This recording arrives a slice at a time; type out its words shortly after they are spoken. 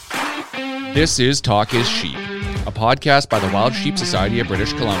This is Talk is Sheep, a podcast by the Wild Sheep Society of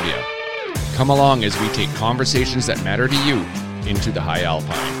British Columbia. Come along as we take conversations that matter to you into the high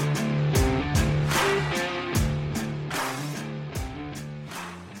alpine.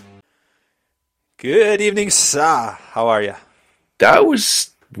 Good evening, sir. How are you? That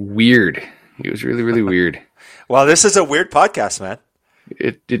was weird. It was really, really weird. Well, this is a weird podcast, man.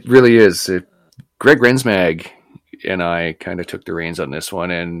 It really is. Greg Rensmag and I kind of took the reins on this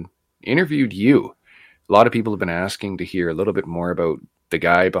one and interviewed you. A lot of people have been asking to hear a little bit more about the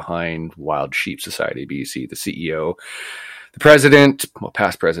guy behind Wild Sheep Society BC, the CEO, the president, well,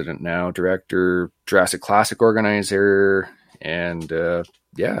 past president now, director, Jurassic Classic organizer, and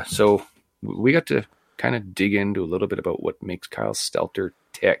so we got to kind of dig into a little bit about what makes Kyle Stelter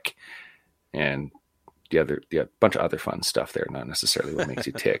tick, and the bunch of other fun stuff there. Not necessarily what makes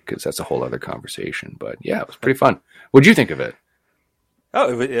you tick, because that's a whole other conversation. But yeah, it was pretty fun. What'd you think of it?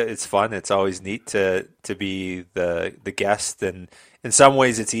 Oh, it's fun. It's always neat to be the guest, and in some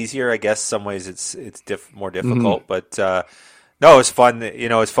ways it's easier. I guess some ways it's more difficult. But no, it's fun.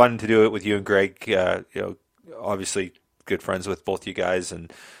 It's fun to do it with you and Greg. Obviously good friends with both you guys,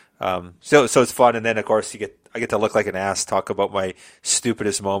 and so it's fun. And then of course I get to look like an ass, talk about my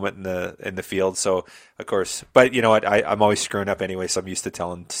stupidest moment in the field. So of course, but you know what? I'm always screwing up anyway, so I'm used to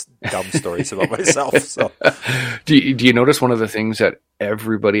telling dumb stories about myself. So, do you notice one of the things that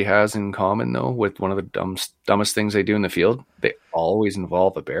everybody has in common though, with one of the dumbest things they do in the field? They always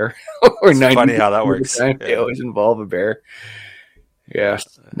involve a bear. It's funny how that works. Yeah. They always involve a bear. Yeah,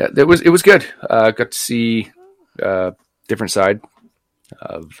 it was good. Got to see different side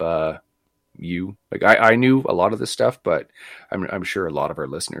of you. Like I knew a lot of this stuff, but I'm sure a lot of our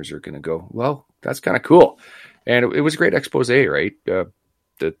listeners are going to go, well, that's kind of cool. And it was a great expose, right? The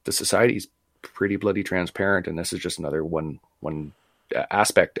society is pretty bloody transparent, and this is just another one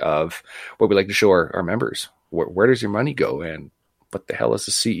aspect of what we like to show our members. Where does your money go, and what the hell does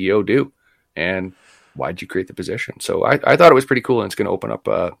the CEO do, and why did you create the position? So I thought it was pretty cool, and it's going to open up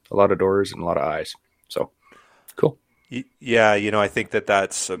a lot of doors and a lot of eyes. So cool. Yeah, I think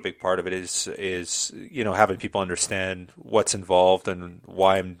that's a big part of it is having people understand what's involved and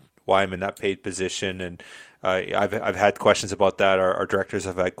why I'm in that paid position. And I've had questions about that. Our directors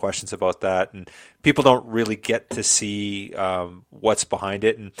have had questions about that, and people don't really get to see what's behind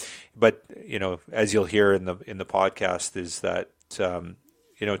it. But as you'll hear in the podcast, is that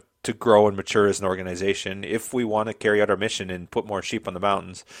to grow and mature as an organization, if we want to carry out our mission and put more sheep on the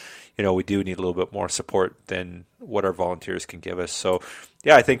mountains, we do need a little bit more support than what our volunteers can give us. So,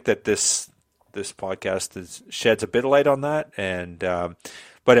 yeah, I think that this podcast sheds a bit of light on that. And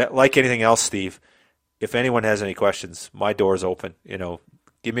but like anything else, Steve, if anyone has any questions, my door's open.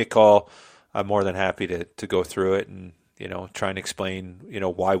 Give me a call. I'm more than happy to go through it and try and explain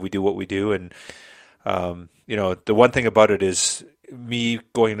why we do what we do. And the one thing about it is me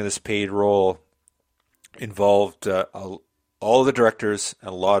going into this paid role involved all the directors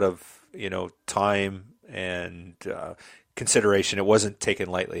and a lot of time and consideration. It wasn't taken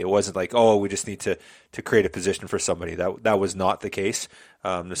lightly. It wasn't like, oh, we just need to create a position for somebody. That was not the case.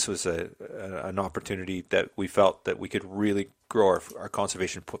 This was an opportunity that we felt that we could really grow our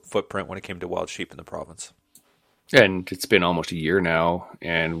conservation footprint when it came to wild sheep in the province. And it's been almost a year now,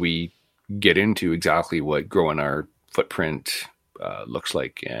 and we get into exactly what growing our footprint looks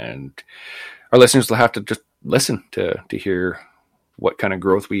like, and our listeners will have to just listen to hear what kind of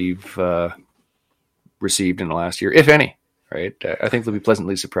growth we've received in the last year, if any, right? I think they'll be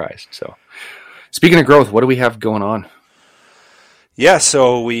pleasantly surprised. So speaking of growth, what do we have going on? Yeah,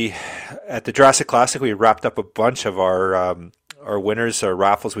 so at the Jurassic Classic, we wrapped up a bunch of our winners, our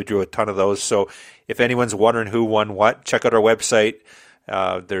raffles. We drew a ton of those. So if anyone's wondering who won what, check out our website.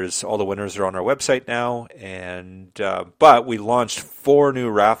 There's all the winners are on our website now, and but we launched 4 new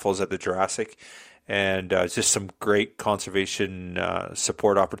raffles at the Jurassic, and just some great conservation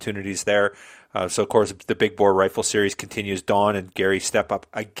support opportunities there. So of course the Big Bore Rifle Series continues. Don and Gary step up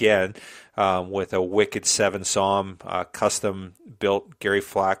again with a Wicked 7 SAUM, custom built Gary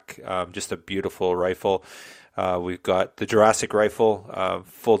Flack, just a beautiful rifle. We've got the Jurassic rifle,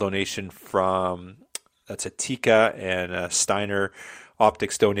 full donation from that's a Tikka and a Steiner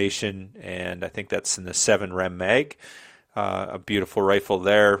Optics donation, and I think that's in the 7 Rem Mag. A beautiful rifle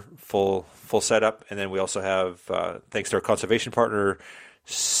there, full setup. And then we also have, thanks to our conservation partner,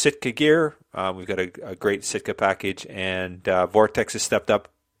 Sitka Gear, we've got a great Sitka package, and Vortex has stepped up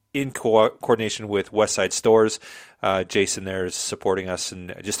in coordination with Westside Stores. Jason there is supporting us,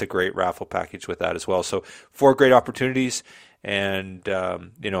 and just a great raffle package with that as well. So 4 great opportunities, and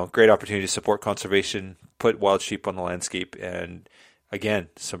great opportunity to support conservation, put wild sheep on the landscape, and again,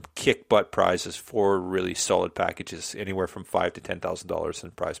 some kick butt prizes, 4 really solid packages, anywhere from $5,000 to $10,000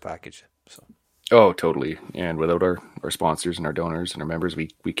 in prize package. So. Oh, totally. And without our sponsors and our donors and our members,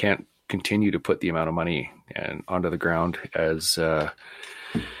 we can't continue to put the amount of money and onto the ground as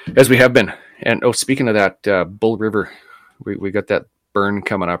we have been. And speaking of that, Bull River, we got that burn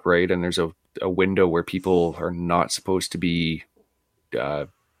coming up, right? And there's a window where people are not supposed to be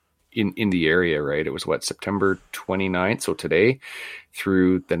in the area, right? It was September 29th, so today,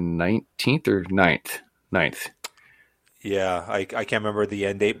 through the 19th or 9th. Yeah, I can't remember the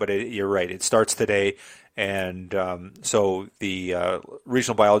end date, but you're right. It starts today. And so the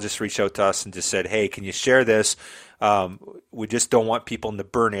regional biologist reached out to us and just said, hey, can you share this? We just don't want people in the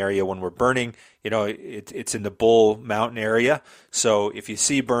burn area when we're burning. It's in the Bull Mountain area. So if you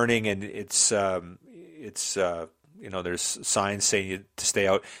see burning and it's there's signs saying you to stay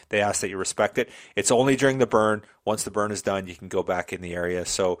out, they ask that you respect it. It's only during the burn. Once the burn is done, you can go back in the area.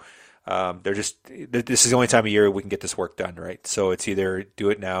 So this is the only time of year we can get this work done, right? So it's either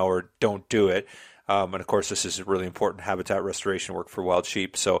do it now or don't do it. And of course, this is really important habitat restoration work for wild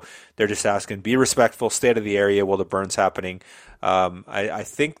sheep. So they're just asking, be respectful, stay out of the area while the burn's happening. I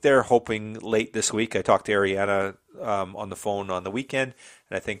think they're hoping late this week. I talked to Ariana on the phone on the weekend,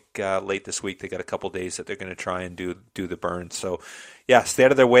 and I think late this week they got a couple days that they're going to try and do the burn. So yeah, stay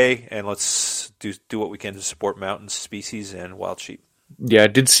out of their way, and let's do what we can to support mountain species and wild sheep. Yeah, I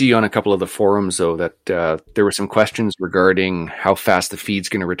did see on a couple of the forums, though, that there were some questions regarding how fast the feed's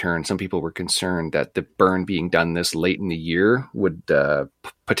going to return. Some people were concerned that the burn being done this late in the year would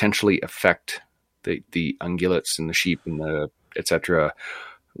potentially affect the ungulates and the sheep and the et cetera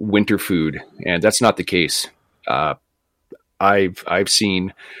winter food, and that's not the case. I've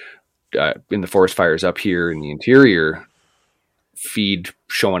seen in the forest fires up here in the interior, feed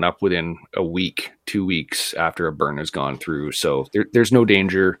showing up within a week, 2 weeks after a burn has gone through. So there's no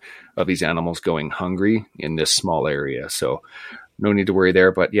danger of these animals going hungry in this small area. So no need to worry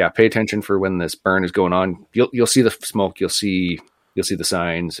there. But yeah, pay attention for when this burn is going on. You'll see the smoke, you'll see the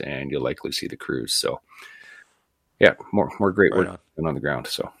signs, and you'll likely see the crews. So yeah, more great work on the ground.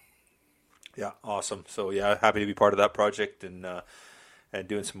 So yeah, awesome. So yeah, happy to be part of that project and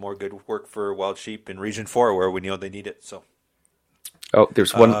doing some more good work for wild sheep in Region 4 where we know they need it. So. Oh,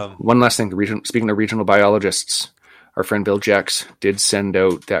 there's one last thing. Speaking of regional biologists, our friend Bill Jex did send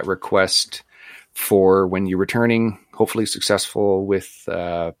out that request for when you're returning, hopefully successful with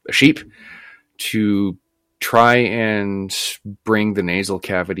a sheep, to try and bring the nasal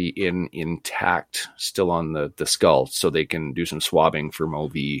cavity in intact, still on the skull, so they can do some swabbing for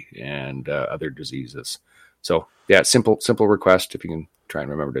MOVI and other diseases. So yeah, simple request if you can try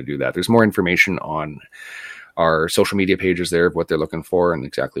and remember to do that. There's more information on our social media pages there of what they're looking for and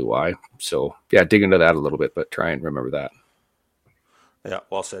exactly why. So yeah, dig into that a little bit, but try and remember that. Yeah,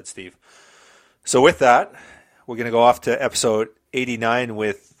 well said, Steve. So with that, we're going to go off to episode 89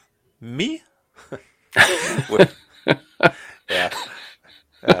 with me. Yeah.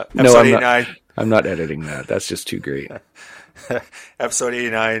 No, 89. I'm not editing that. That's just too great. Episode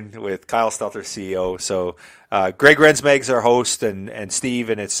 89 with Kyle Stelter, CEO. So Greg Rensmeg's our host and Steve,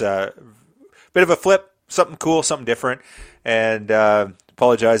 and it's a bit of a flip. Something cool, something different, and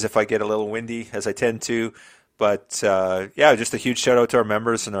apologize if I get a little windy, as I tend to, but yeah, just a huge shout out to our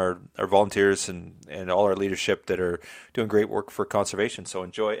members and our volunteers and all our leadership that are doing great work for conservation. So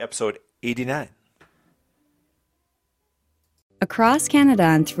enjoy episode 89. Across Canada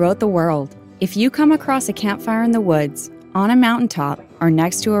and throughout the world, if you come across a campfire in the woods, on a mountaintop, or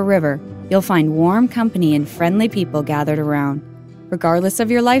next to a river, you'll find warm company and friendly people gathered around. Regardless of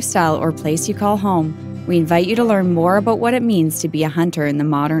your lifestyle or place you call home, we invite you to learn more about what it means to be a hunter in the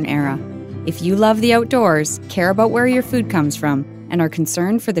modern era. If you love the outdoors, care about where your food comes from, and are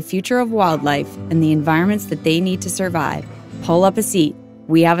concerned for the future of wildlife and the environments that they need to survive, pull up a seat.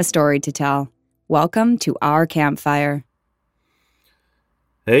 We have a story to tell. Welcome to our campfire.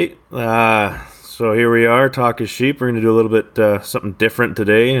 Hey, so here we are, Talk is Sheep. We're going to do a little bit something different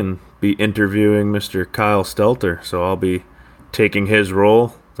today and be interviewing Mr. Kyle Stelter. So I'll be taking his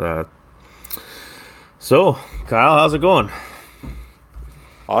role. So, Kyle, how's it going?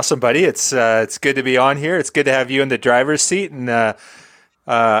 Awesome, buddy. It's good to be on here. It's good to have you in the driver's seat, and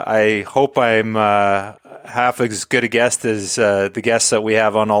I hope I'm half as good a guest as the guests that we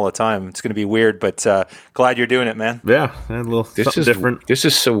have on all the time. It's going to be weird, but glad you're doing it, man. Yeah, a little something different. This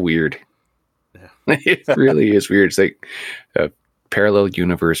is so weird. Yeah. It really is weird. It's like a parallel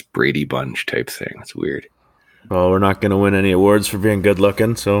universe Brady Bunch type thing. It's weird. Well, we're not going to win any awards for being good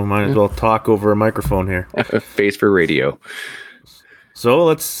looking, so might as well talk over a microphone here. Face for radio. So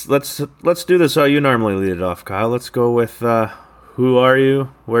let's do this how you normally lead it off, Kyle. Let's go with who are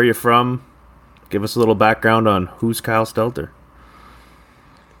you? Where are you from? Give us a little background on who's Kyle Stelter.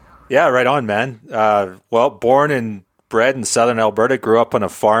 Yeah, right on, man. Well, born and bred in southern Alberta, grew up on a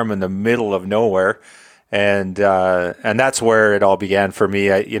farm in the middle of nowhere, and that's where it all began for me.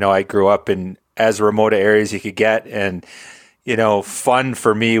 I grew up in as remote areas you could get, and fun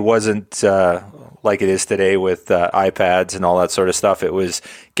for me wasn't like it is today with iPads and all that sort of stuff. It was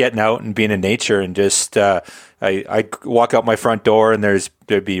getting out and being in nature, and just I'd walk out my front door, and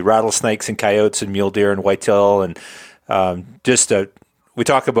there'd be rattlesnakes and coyotes and mule deer and whitetail, and we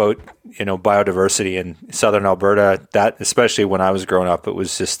talk about biodiversity in southern Alberta. That, especially when I was growing up, it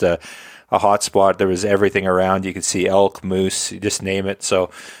was just a hot spot. There was everything around. You could see elk, moose, you just name it. So,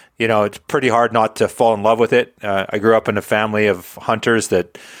 it's pretty hard not to fall in love with it. I grew up in a family of hunters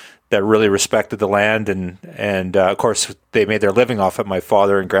that really respected the land, and of course they made their living off it. My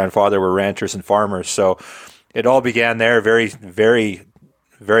father and grandfather were ranchers and farmers, so it all began there. Very, very,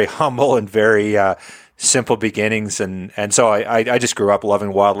 very humble and very simple beginnings, and so I just grew up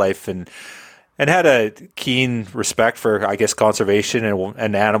loving wildlife and had a keen respect for, I guess, conservation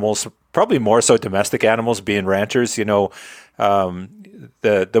and animals, probably more so domestic animals. Being ranchers, the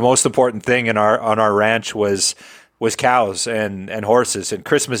most important thing on our ranch was cows and horses. And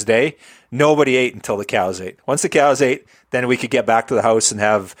Christmas Day, nobody ate until the cows ate. Once the cows ate, then we could get back to the house and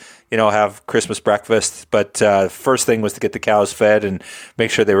have Christmas breakfast. But first thing was to get the cows fed and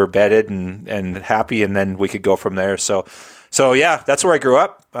make sure they were bedded and happy, and then we could go from there. So yeah, that's where I grew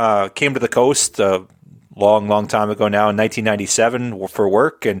up. Came to the coast a long time ago now, in 1997 for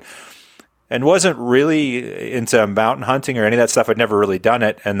work, and wasn't really into mountain hunting or any of that stuff. I'd never really done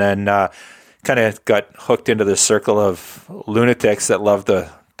it. And then kind of got hooked into this circle of lunatics that love the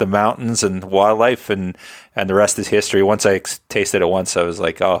mountains and wildlife, and the rest is history. Once I tasted it once, I was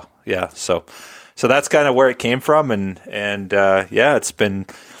like, oh yeah. So that's kind of where it came from. And yeah, it's been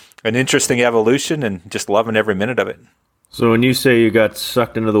an interesting evolution, and just loving every minute of it. So when you say you got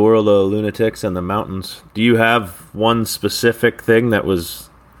sucked into the world of lunatics and the mountains, do you have one specific thing that was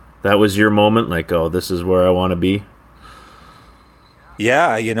your moment? Like, oh, this is where I want to be?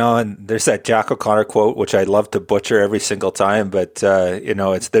 Yeah, and there's that Jack O'Connor quote, which I love to butcher every single time, but,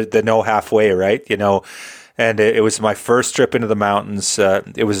 it's the no halfway, right? And it was my first trip into the mountains.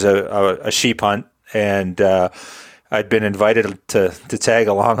 It was a sheep hunt, and I'd been invited to tag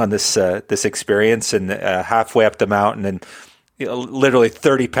along on this experience, and halfway up the mountain, and literally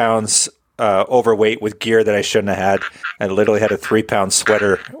 30 pounds overweight with gear that I shouldn't have had. I literally had a 3-pound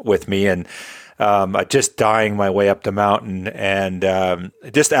sweater with me, and just dying my way up the mountain, and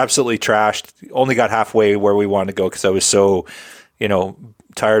just absolutely trashed. Only got halfway where we wanted to go because I was so,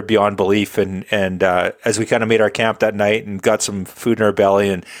 tired beyond belief. And as we kind of made our camp that night and got some food in our belly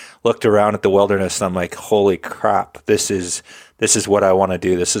and looked around at the wilderness, and I'm like, holy crap, this is what I want to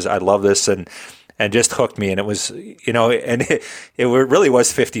do. I love this. And just hooked me. And it was, and it really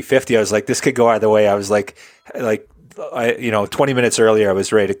was 50-50. I was like, this could go either way. I was like, 20 minutes earlier, I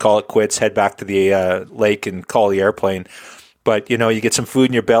was ready to call it quits, head back to the lake and call the airplane. But, you get some food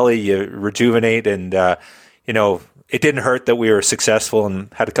in your belly, you rejuvenate, and, it didn't hurt that we were successful and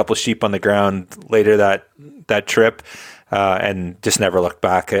had a couple of sheep on the ground later that trip, and just never looked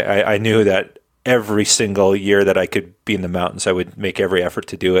back. I knew that every single year that I could be in the mountains, I would make every effort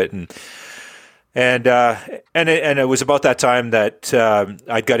to do it. And it was about that time that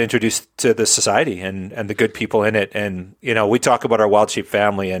I got introduced to the society and the good people in it. And, we talk about our Wild Sheep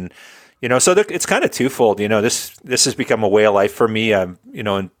family, and, so it's kind of twofold. This has become a way of life for me,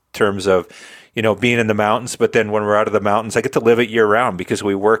 in terms of, being in the mountains. But then when we're out of the mountains, I get to live it year round because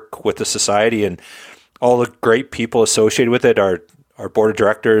we work with the society and all the great people associated with it, our board of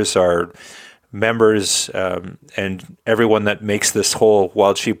directors, our members, and everyone that makes this whole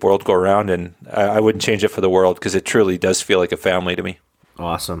wild sheep world go around. And I wouldn't change it for the world, because it truly does feel like a family to me.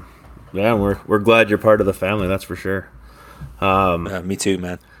 Awesome. Yeah, we're glad you're part of the family, that's for sure. Me too,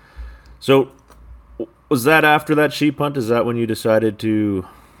 man. So was that after that sheep hunt? Is that when you decided to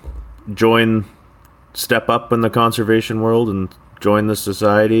step up in the conservation world and join the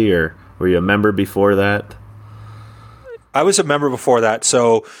society, or were you a member before that? I was a member before that.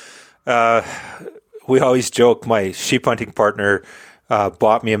 So we always joke, my sheep hunting partner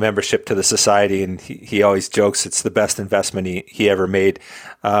bought me a membership to the society, and he always jokes it's the best investment he ever made.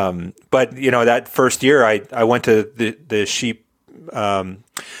 But that first year I went to the sheep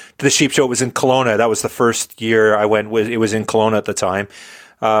show. It was in Kelowna. That was the first year I went. It was in Kelowna at the time.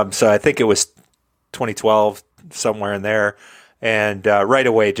 So I think it was 2012, somewhere in there. And right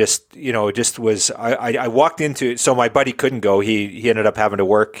away, I walked into, so my buddy couldn't go. He ended up having to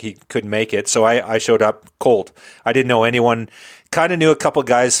work. He couldn't make it. So I showed up cold. I didn't know anyone. kind of knew a couple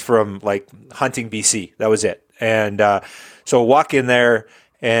guys from like Hunting, BC. That was it. And so walk in there,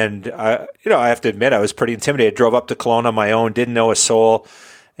 and I have to admit I was pretty intimidated. Drove up to Kelowna on my own, didn't know a soul,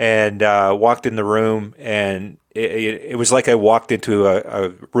 and walked in the room, and it was like I walked into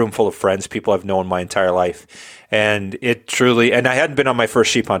a room full of friends, people I've known my entire life. And it truly, and I hadn't been on my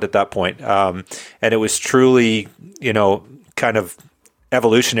first sheep hunt at that point. And it was truly, kind of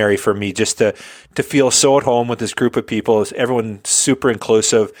evolutionary for me just to feel so at home with this group of people. Everyone super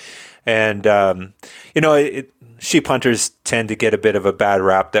inclusive. And, sheep hunters tend to get a bit of a bad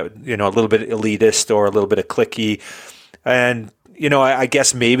rap that, a little bit elitist or a little bit of cliquey. And, I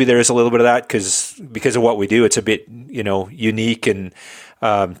guess maybe there is a little bit of that because of what we do. It's a bit, unique and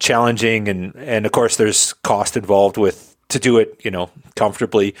challenging, and of course there's cost involved to do it,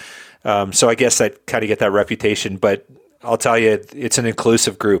 comfortably. So I guess I kind of get that reputation. But I'll tell you, it's an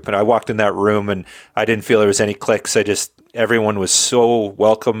inclusive group. And I walked in that room, and I didn't feel there was any cliques. Everyone was so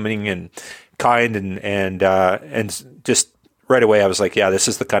welcoming and kind, and just right away I was like, yeah, this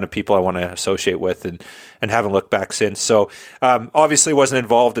is the kind of people I want to associate with, and haven't looked back since. So obviously wasn't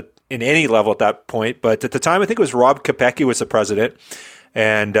involved in any level at that point, but at the time I think it was Rob Kopecky was the president,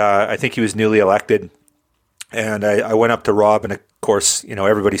 and I think he was newly elected. And I went up to Rob, and of course,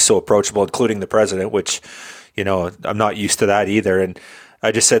 everybody's so approachable, including the president, which, I'm not used to that either. And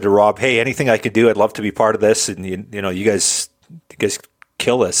I just said to Rob, hey, anything I could do, I'd love to be part of this. And you guys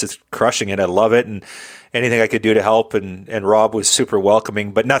kill this. It's crushing it. I love it. And anything I could do to help. And Rob was super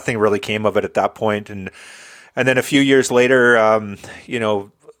welcoming, but nothing really came of it at that point. And then a few years later,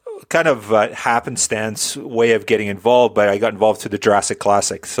 kind of happenstance way of getting involved, but I got involved through the Jurassic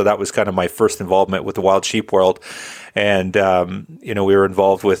Classic. So that was kind of my first involvement with the wild sheep world. And, we were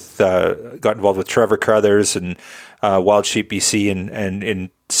involved got involved with Trevor Carruthers and Wild Sheep BC and in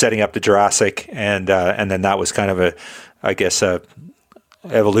setting up the Jurassic. And then that was kind of a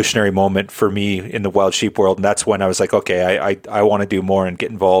evolutionary moment for me in the wild sheep world. And that's when I was like, okay, I want to do more and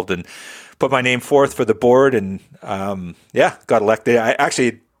get involved, and put my name forth for the board. And, got elected. I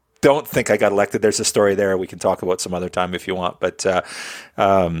actually don't think I got elected. There's a story there we can talk about some other time if you want, but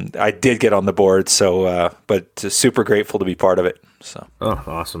I did get on the board. So, but super grateful to be part of it. So,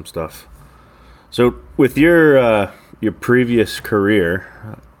 awesome stuff. So, with your previous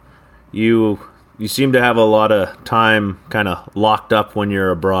career, you seem to have a lot of time kind of locked up when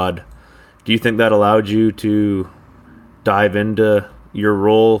you're abroad. Do you think that allowed you to dive into your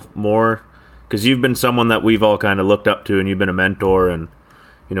role more? Because you've been someone that we've all kind of looked up to, and you've been a mentor, and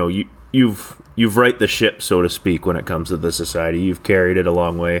you've right the ship, so to speak, when it comes to the society. You've carried it a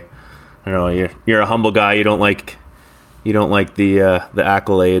long way. I don't know, you're a humble guy. You don't like the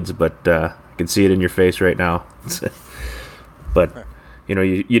accolades, but I can see it in your face right now. But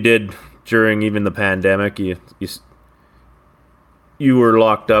you did during even the pandemic. You were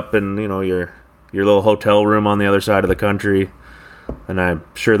locked up in your little hotel room on the other side of the country, and I'm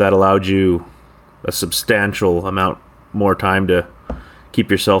sure that allowed you a substantial amount more time to keep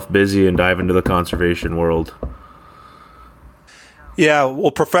yourself busy and dive into the conservation world. Yeah,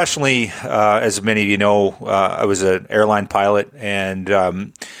 well, professionally, as many of you know, I was an airline pilot,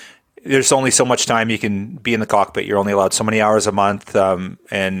 and there's only so much time you can be in the cockpit. You're only allowed so many hours a month,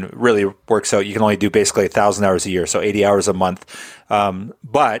 and really works out. You can only do basically 1,000 hours a year, so 80 hours a month.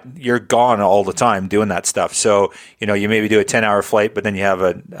 But you're gone all the time doing that stuff. So, you maybe do a 10-hour flight, but then you have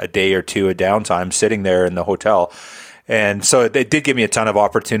a day or two of downtime sitting there in the hotel. And so it did give me a ton of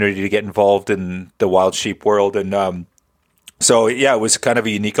opportunity to get involved in the wild sheep world. And so, yeah, it was kind of a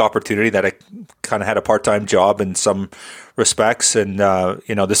unique opportunity that I kind of had a part-time job in some respects. And,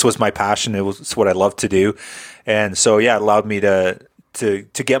 this was my passion. It's what I love to do. And so, yeah, it allowed me to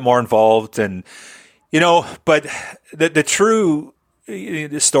get more involved. And, but the true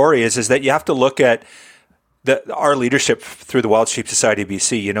story is that you have to look at our leadership through the Wild Sheep Society of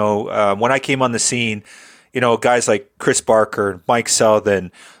BC. When I came on the scene, guys like Chris Barker, Mike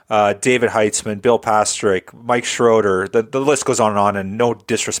Southern, David Heitzman, Bill Pastrick, Mike Schroeder, the list goes on, and no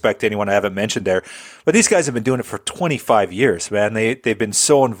disrespect to anyone I haven't mentioned there. But these guys have been doing it for 25 years, man. They've been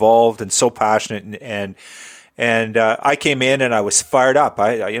so involved and so passionate, and I came in and I was fired up.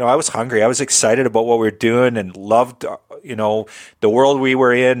 I was hungry. I was excited about what we were doing and loved, the world we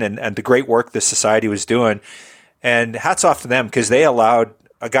were in and the great work the society was doing. And hats off to them, because they allowed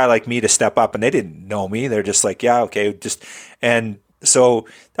a guy like me to step up, and they didn't know me. They're just like, yeah, okay. And so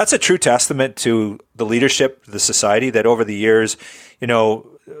that's a true testament to the leadership of the society, that over the years,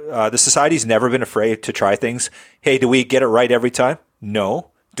 the society's never been afraid to try things. Hey, do we get it right every time? No.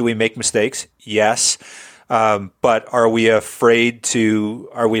 Do we make mistakes? Yes. But are we afraid to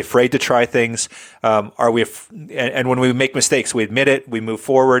try things? And when we make mistakes, we admit it, we move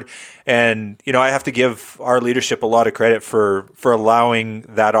forward. And, I have to give our leadership a lot of credit for allowing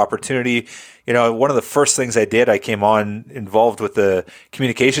that opportunity. One of the first things I did, I came on involved with the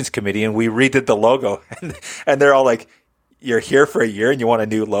communications committee, and we redid the logo. And they're all like, "You're here for a year and you want a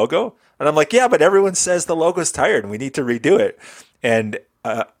new logo?" And I'm like, "Yeah, but everyone says the logo's tired and we need to redo it." And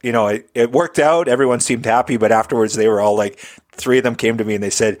it worked out. Everyone seemed happy, but afterwards they were all like, 3 of them came to me and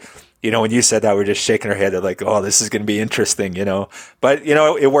they said, when you said that, we're just shaking our head. They're like, "Oh, this is going to be interesting," But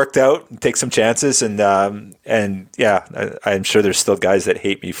it worked out. Take some chances, and yeah, I'm sure there's still guys that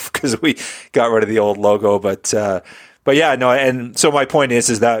hate me because we got rid of the old logo. But yeah, no. And so my point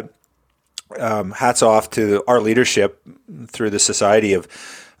is that hats off to our leadership through the society of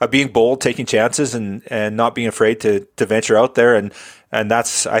being bold, taking chances, and not being afraid to venture out there. And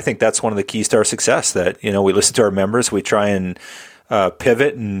I think that's one of the keys to our success, that, we listen to our members, we try and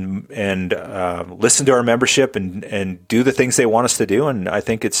pivot and listen to our membership and do the things they want us to do. And I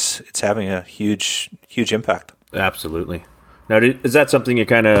think it's having a huge impact. Absolutely. Now, is that something you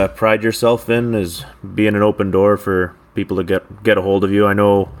kind of pride yourself in, is being an open door for people to get a hold of you? I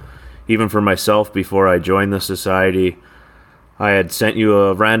know even for myself, before I joined the society, I had sent you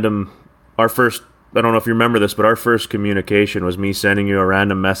I don't know if you remember this, but our first communication was me sending you a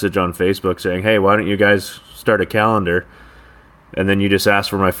random message on Facebook saying, "Hey, why don't you guys start a calendar?" And then you just asked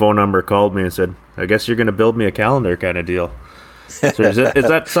for my phone number, called me and said, "I guess you're going to build me a calendar," kind of deal. So is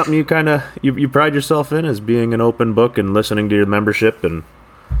that something you kind of, you pride yourself in, as being an open book and listening to your membership and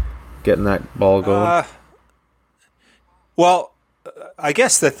getting that ball going? Well, I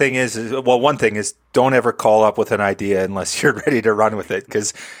guess the thing is, one thing is, don't ever call up with an idea unless you're ready to run with it,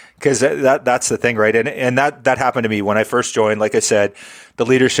 because that's the thing, right? And that happened to me when I first joined. Like I said, the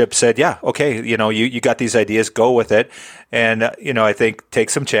leadership said, "Yeah, okay, you got these ideas, go with it." And I think take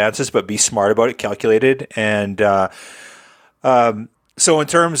some chances, but be smart about it, calculated. And so in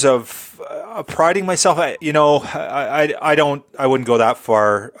terms of priding myself, I wouldn't go that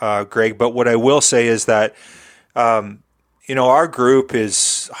far, Greg. But what I will say is that our group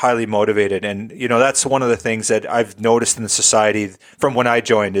is highly motivated, and that's one of the things that I've noticed in the society from when I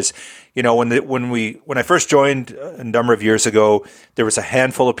joined is, when I first joined a number of years ago, there was a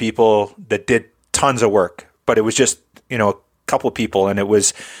handful of people that did tons of work, but it was just a couple of people, and it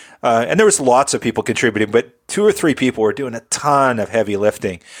was and there was lots of people contributing, but 2 or 3 people were doing a ton of heavy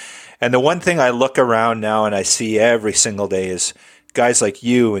lifting. And the one thing I look around now and I see every single day is guys like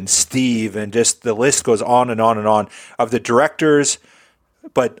you and Steve, and just the list goes on and on and on of the directors,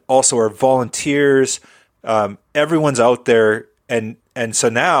 but also our volunteers. Everyone's out there. And so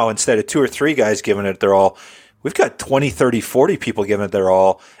now, instead of 2 or 3 guys giving it their all, we've got 20, 30, 40 people giving it their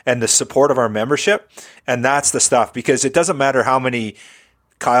all, and the support of our membership. And that's the stuff, because it doesn't matter how many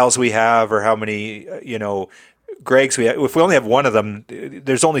Kyles we have or how many, Gregs we have. If we only have one of them,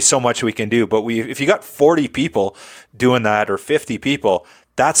 there's only so much we can do. But if you got 40 people doing that, or 50 people,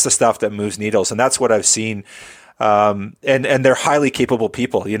 that's the stuff that moves needles. And that's what I've seen. And they're highly capable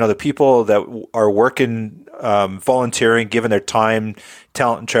people. The people that are working, volunteering, giving their time,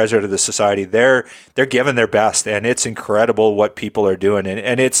 talent, and treasure to the society, they're giving their best. And it's incredible what people are doing.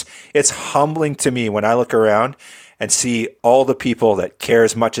 And it's humbling to me when I look around and see all the people that care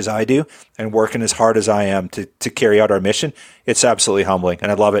as much as I do and working as hard as I am to carry out our mission. It's absolutely humbling,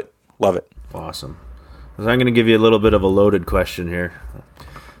 and I love it. Love it. Awesome. So I'm going to give you a little bit of a loaded question here.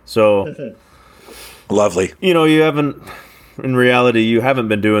 So, lovely. You haven't, in reality, you haven't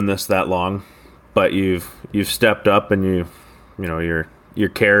been doing this that long, but you've stepped up, and you're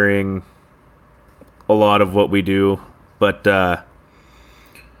carrying a lot of what we do, but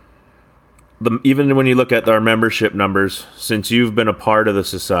even when you look at our membership numbers, since you've been a part of the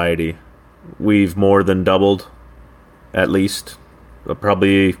society, we've more than doubled, at least,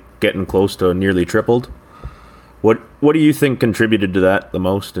 probably getting close to nearly tripled. What do you think contributed to that the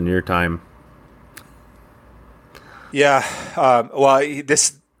most in your time? Yeah, well,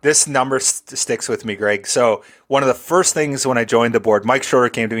 this number sticks with me, Greg. So one of the first things when I joined the board, Mike Shorter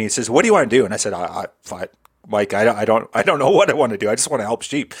came to me and says, "What do you want to do?" And I said, Mike, I don't know what I want to do. I just want to help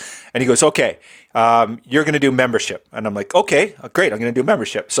sheep." And he goes, "Okay, you're going to do membership." And I'm like, "Okay, great. I'm going to do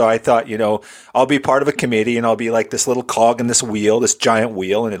membership." So I thought, I'll be part of a committee, and I'll be like this little cog in this wheel, this giant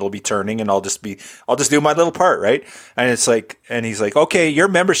wheel, and it'll be turning, and I'll just do my little part, right? And it's like, and he's like, "Okay, you're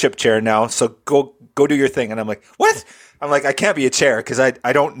membership chair now, so go do your thing." And I'm like, "What?" I'm like, "I can't be a chair because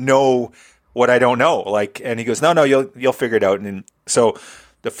I don't know what I don't know." And he goes, No, you'll figure it out." And so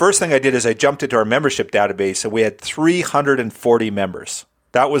the first thing I did is I jumped into our membership database, and we had 340 members.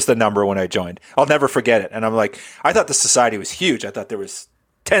 That was the number when I joined. I'll never forget it. And I'm like, I thought the society was huge. I thought there was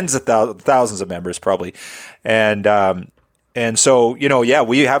tens of thousands of members probably. And so,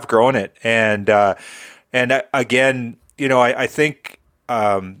 we have grown it. And again, I think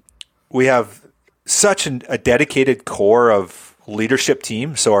we have such a dedicated core of leadership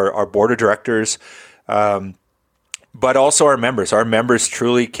team. So our board of directors, but also our members. Our members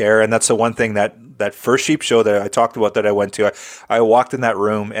truly care. And that's the one thing that first sheep show that I talked about that I went to, I walked in that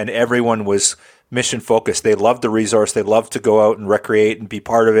room and everyone was mission focused. They loved the resource. They loved to go out and recreate and be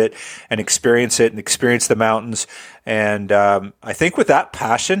part of it and experience the mountains. And I think with that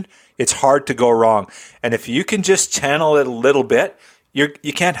passion, it's hard to go wrong. And if you can just channel it a little bit,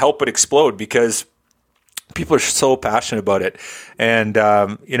 you can't help but explode because people are so passionate about it. And,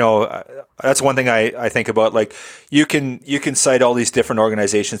 that's one thing I think about. Like you can cite all these different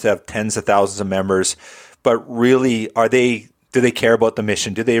organizations that have tens of thousands of members, but really do they care about the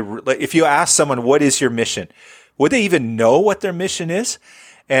mission? If you ask someone, what is your mission? Would they even know what their mission is?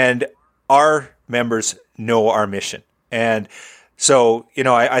 And our members know our mission. And so,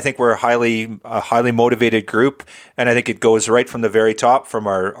 I think we're a highly motivated group, and I think it goes right from the very top, from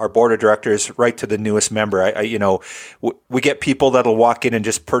our board of directors, right to the newest member. We get people that'll walk in and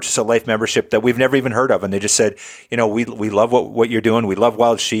just purchase a life membership that we've never even heard of, and they just said, we love what you're doing. We love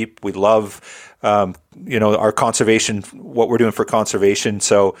Wild Sheep. We love, our conservation, what we're doing for conservation.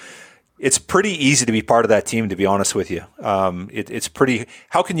 So it's pretty easy to be part of that team, to be honest with you. It's pretty.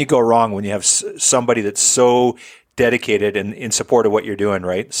 How can you go wrong when you have somebody that's so dedicated and in support of what you're doing,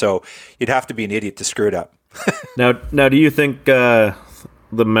 right? So you'd have to be an idiot to screw it up. Now, do you think the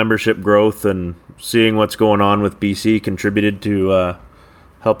membership growth and seeing what's going on with BC contributed to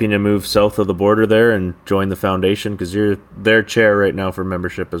helping you move south of the border there and join the foundation? Because you're their chair right now for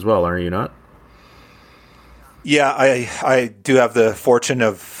membership as well, aren't you not? Yeah, I do have the fortune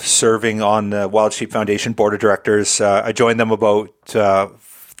of serving on the Wild Sheep Foundation board of directors. I joined them about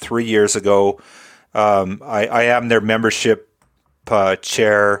 3 years ago. I am their membership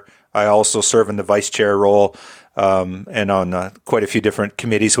chair. I also serve in the vice chair role and on quite a few different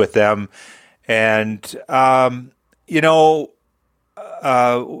committees with them. And, what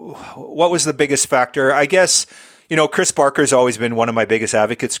was the biggest factor? I guess, Chris Barker's always been one of my biggest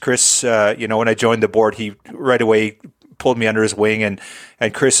advocates. Chris, when I joined the board, he right away pulled me under his wing, and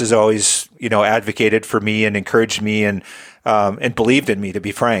Chris has always, advocated for me and encouraged me and believed in me, to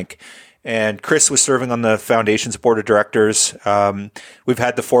be frank. And Chris was serving on the foundation's board of directors. We've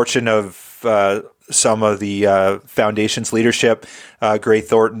had the fortune of some of the foundation's leadership. Gray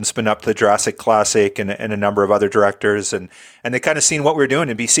Thornton's been up to the Jurassic Classic and a number of other directors, and they kind of seen what we're doing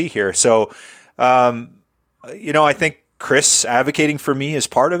in BC here. So, I think Chris advocating for me is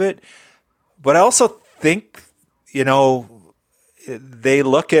part of it. But I also think, they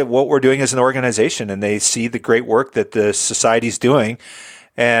look at what we're doing as an organization and they see the great work that the society's doing.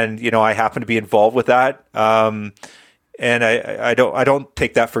 And, I happen to be involved with that. And I don't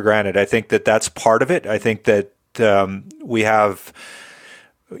take that for granted. I think that that's part of it. I think that we have,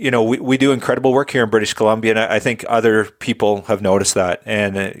 we do incredible work here in British Columbia, and I think other people have noticed that.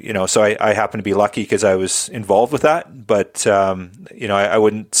 And, so I happen to be lucky because I was involved with that. But, I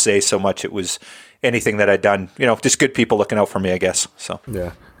wouldn't say so much it was anything that I'd done, just good people looking out for me, I guess. So,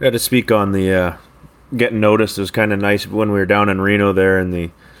 yeah. I had to speak on the getting noticed. It was kind of nice when we were down in Reno there,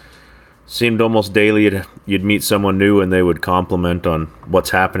 and seemed almost daily you'd meet someone new and they would compliment on what's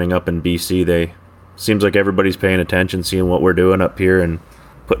happening up in BC. Seems like everybody's paying attention, seeing what we're doing up here and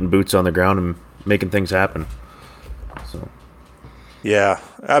putting boots on the ground and making things happen. So, yeah,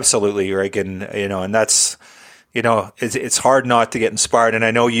 absolutely, Reagan. And that's, it's hard not to get inspired. And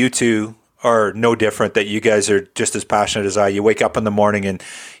I know you two are no different, that you guys are just as passionate as I. You wake up in the morning and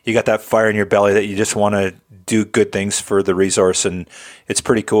you got that fire in your belly that you just want to do good things for the resource, and it's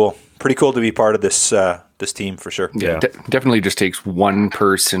pretty cool. Pretty cool to be part of this team for sure. Yeah, definitely just takes one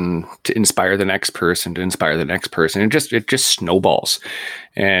person to inspire the next person to inspire the next person. It just snowballs,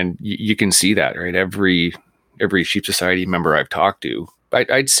 and you can see that, right? Every Sheep Society member I've talked to,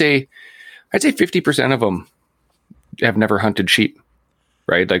 I'd say 50% of them have never hunted sheep.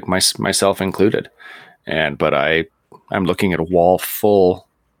 Right, like myself included, but I'm looking at a wall full.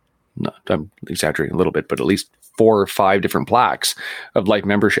 I'm exaggerating a little bit, but at least 4 or 5 different plaques of life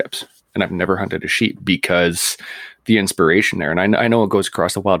memberships, and I've never hunted a sheep because the inspiration there. And I know it goes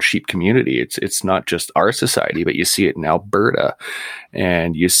across the wild sheep community. It's not just our society, but you see it in Alberta,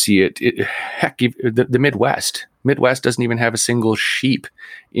 and you see it heck, the Midwest. Midwest doesn't even have a single sheep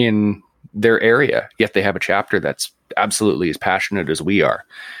in their area, yet they have a chapter that's absolutely as passionate as we are.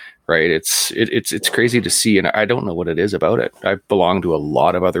 right? It's crazy to see, and I don't know what it is about it. I've belonged to a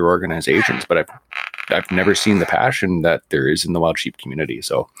lot of other organizations, but I've never seen the passion that there is in the wild sheep community.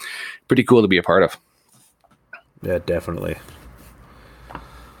 So pretty cool to be a part of. Yeah, definitely.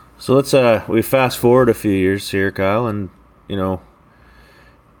 So let's we fast forward a few years here, Kyle, and your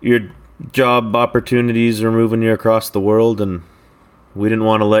job opportunities are moving you across the world, and we didn't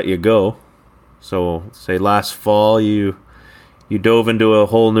want to let you go. So say last fall you dove into a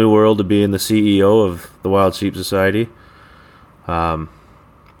whole new world of being the CEO of the Wild Sheep Society.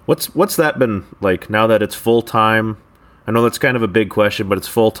 What's that been like now that it's full time? I know that's kind of a big question, but it's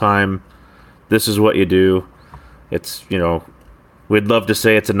full time. This is what you do. It's we'd love to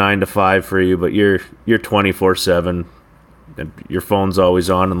say it's a 9 to 5 for you, but you're 24/7, and your phone's always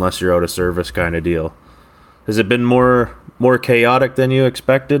on unless you're out of service, kind of deal. Has it been more chaotic than you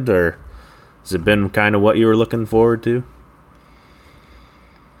expected, or has it been kind of what you were looking forward to?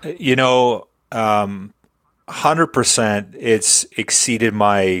 100%. It's exceeded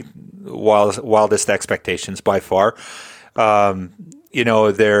my wildest expectations by far.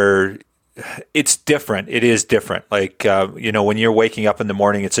 It's different. It is different. Like, when you're waking up in the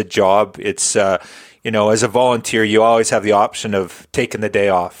morning, it's a job. It's, as a volunteer, you always have the option of taking the day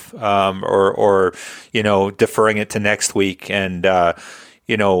off, or deferring it to next week. And,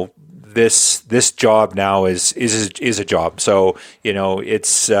 this job now is a job. So,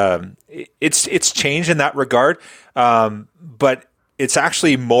 it's changed in that regard. But it's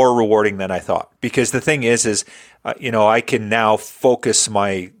actually more rewarding than I thought, because the thing is, I can now focus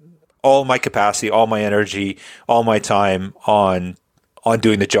all my capacity, all my energy, all my time on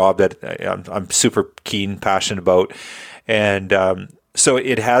doing the job that I'm super keen, passionate about. And so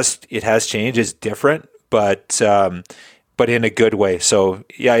it has changed. It's different, but in a good way. So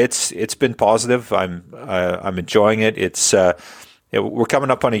yeah, it's been positive. I'm enjoying it. It's we're coming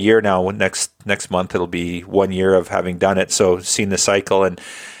up on a year now. Next month it'll be 1 year of having done it. So seeing the cycle and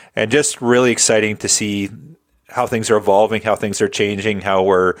just really exciting to see how things are evolving, how things are changing,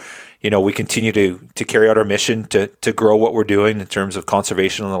 how we continue to carry out our mission to grow what we're doing in terms of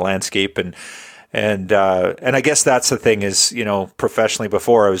conservation on the landscape. And I guess that's the thing is, professionally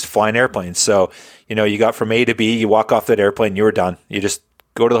before I was flying airplanes. So, you got from A to B, you walk off that airplane, you were done. You just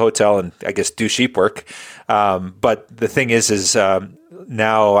go to the hotel and I guess do sheep work. But the thing is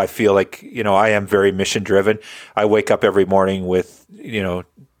now I feel like, I am very mission driven. I wake up every morning with,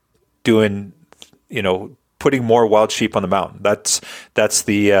 doing, putting more wild sheep on the mountain. That's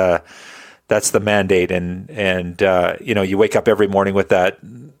the mandate. And you wake up every morning with that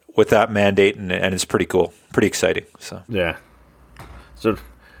mandate, and it's pretty cool, pretty exciting. So yeah. So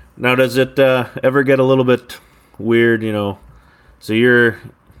now, does it ever get a little bit weird? So you're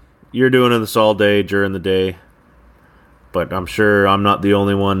doing this all day during the day, but I'm sure I'm not the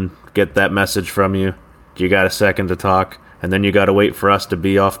only one get that message from you. You got a second to talk, and then you got to wait for us to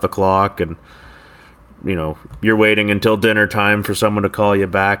be off the clock, and you're waiting until dinner time for someone to call you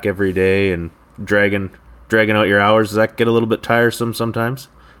back every day and dragging out your hours. Does that get a little bit tiresome sometimes?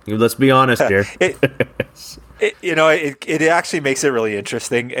 Let's be honest here. It actually makes it really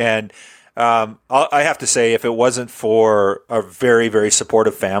interesting. And I have to say, if it wasn't for a very, very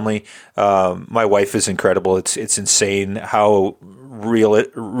supportive family, my wife is incredible. It's insane how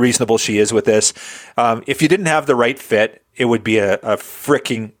reasonable she is with this. If you didn't have the right fit, it would be a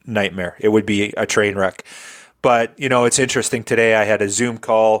freaking nightmare. It would be a train wreck. But, it's interesting. Today I had a Zoom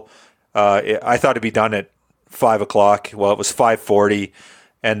call. I thought it'd be done at 5:00. Well, it was 5:40.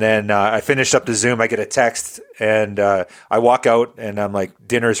 And then I finished up the Zoom. I get a text, and I walk out, and I'm like,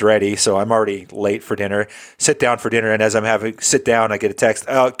 dinner's ready. So I'm already late for dinner. Sit down for dinner, and as I'm sit down, I get a text.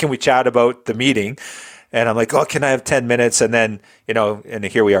 Can we chat about the meeting? And I'm like, can I have 10 minutes? And then, and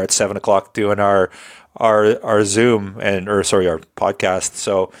here we are at 7:00 doing our Zoom our podcast.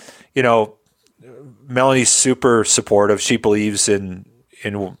 So, Melanie's super supportive. She believes in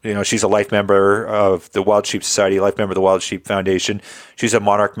she's a life member of the Wild Sheep Society, life member of the Wild Sheep Foundation. She's a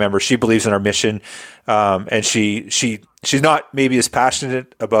Monarch member. She believes in our mission. And she's not maybe as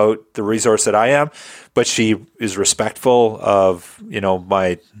passionate about the resource that I am, but she is respectful of,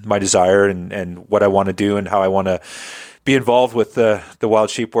 my desire and what I want to do and how I want to be involved with the wild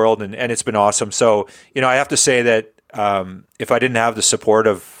sheep world. And it's been awesome. So, I have to say that, if I didn't have the support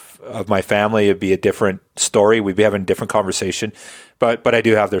of my family, it'd be a different story. We'd be having a different conversation, but I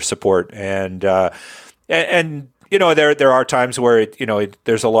do have their support. And there are times where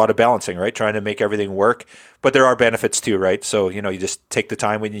there's a lot of balancing, right? Trying to make everything work, but there are benefits too, right? So, you just take the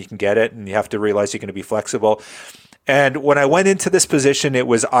time when you can get it, and you have to realize you're going to be flexible. And when I went into this position, it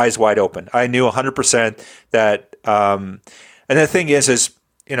was eyes wide open. I knew 100% that, and the thing is,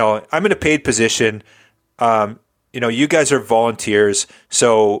 I'm in a paid position. You guys are volunteers.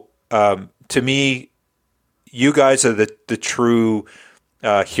 So to me, you guys are the true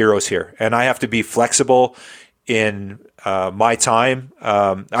heroes here. And I have to be flexible in my time.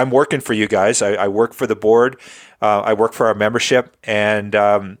 I'm working for you guys. I work for the board. I work for our membership. And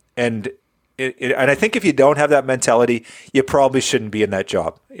I think if you don't have that mentality, you probably shouldn't be in that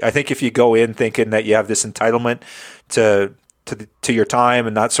job. I think if you go in thinking that you have this entitlement to your time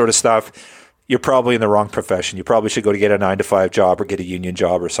and that sort of stuff, you're probably in the wrong profession. You probably should go to get a 9-to-5 job or get a union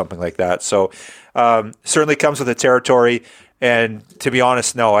job or something like that. So certainly comes with the territory. And to be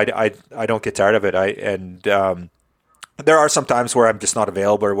honest, no, I don't get tired of it. There are some times where I'm just not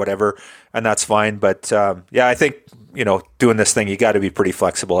available or whatever, and that's fine. But I think, doing this thing, you got to be pretty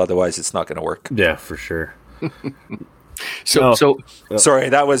flexible. Otherwise, it's not going to work. Yeah, for sure. So sorry,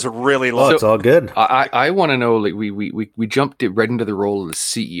 that was really long. Oh, it's all good. I want to know, like, we jumped right into the role of the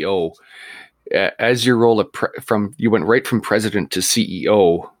CEO. As your role you went right from president to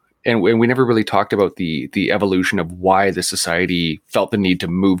CEO, and we never really talked about the evolution of why the society felt the need to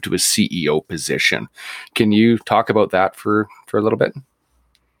move to a CEO position. Can you talk about that for a little bit?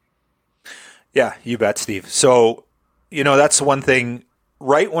 Yeah, you bet, Steve. So, that's one thing.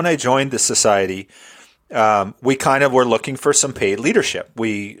 Right when I joined the society, we kind of were looking for some paid leadership.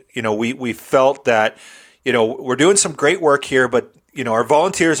 We felt that, we're doing some great work here, but our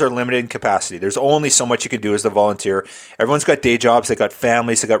volunteers are limited in capacity. There's only so much you can do as a volunteer. Everyone's got day jobs, they got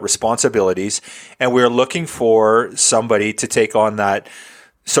families, they got responsibilities, and we're looking for somebody to take on that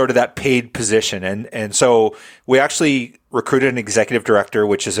sort of that paid position. And so we actually recruited an executive director,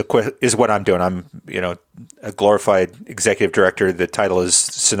 which is what I'm doing. I'm, a glorified executive director. The title is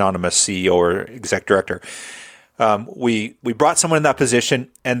synonymous CEO or exec director. We brought someone in that position,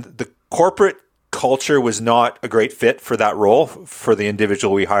 and the corporate culture was not a great fit for that role for the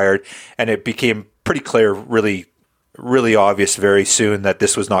individual we hired. And it became pretty clear, really, really obvious very soon that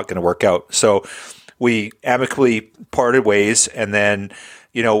this was not going to work out. So we amicably parted ways. And then,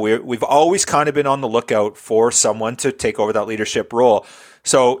 we've always kind of been on the lookout for someone to take over that leadership role.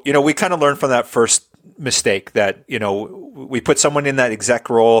 So, we kind of learned from that first mistake that, we put someone in that exec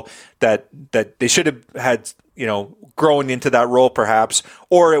role that they should have had, grown into that role perhaps,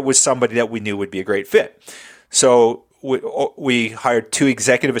 or it was somebody that we knew would be a great fit. So we hired 2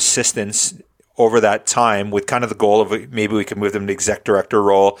 executive assistants over that time with kind of the goal of maybe we could move them to exec director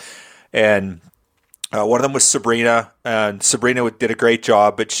role. And one of them was Sabrina, and Sabrina did a great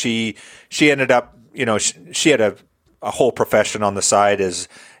job, but she ended up, she had a whole profession on the side as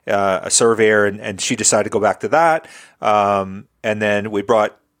a surveyor, and she decided to go back to that. And then we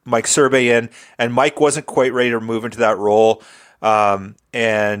brought Mike Survey in, and Mike wasn't quite ready to move into that role.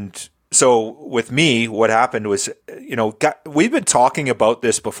 And so with me, what happened was, we've been talking about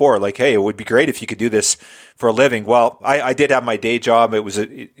this before, like, hey, it would be great if you could do this for a living. Well, I did have my day job. It was,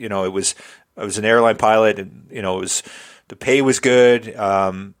 I was an airline pilot, and, the pay was good.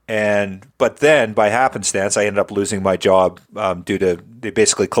 But then by happenstance, I ended up losing my job due to, they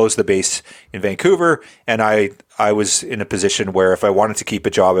basically closed the base in Vancouver. And I was in a position where if I wanted to keep a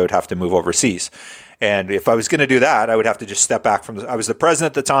job, I would have to move overseas. And if I was going to do that, I would have to just step back I was the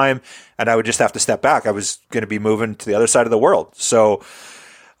president at the time, and I would just have to step back. I was going to be moving to the other side of the world. So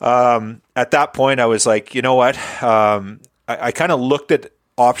at that point, I was like, you know what? I kind of looked at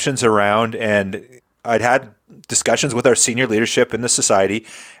options around, and I'd had discussions with our senior leadership in the society,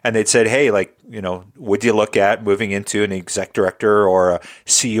 and they'd said, hey, would you look at moving into an exec director or a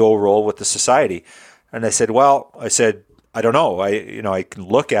CEO role with the society? And I said, I don't know. I can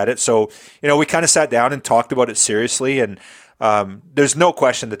look at it. So, we kind of sat down and talked about it seriously. And there's no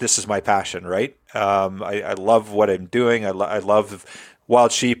question that this is my passion, right? I love what I'm doing. I love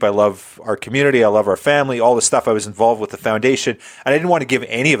Wild Sheep. I love our community. I love our family, all the stuff I was involved with the foundation. And I didn't want to give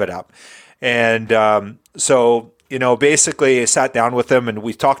any of it up. And so, basically I sat down with them and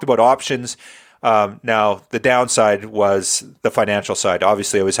we talked about options. Now, the downside was the financial side.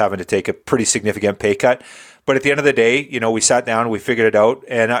 Obviously, I was having to take a pretty significant pay cut. But at the end of the day, we sat down, we figured it out.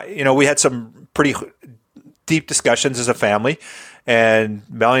 And, we had some pretty deep discussions as a family. And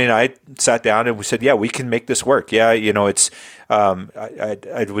Melanie and I sat down and we said, yeah, we can make this work. Yeah, it's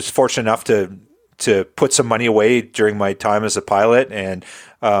I was fortunate enough to put some money away during my time as a pilot. And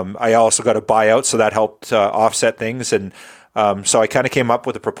I also got a buyout, so that helped offset things. And so I kind of came up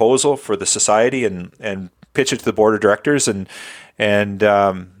with a proposal for the society and pitched it to the board of directors. So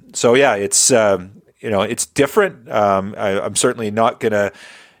yeah, it's it's different. I'm certainly not going to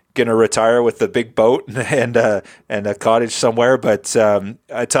gonna retire with the big boat and a cottage somewhere. But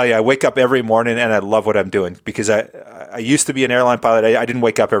I tell you, I wake up every morning and I love what I'm doing, because I used to be an airline pilot. I didn't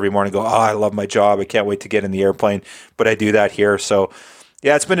wake up every morning and go, oh, I love my job, I can't wait to get in the airplane. But I do that here. So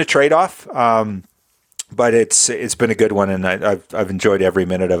yeah, it's been a trade-off, but it's been a good one, and I've enjoyed every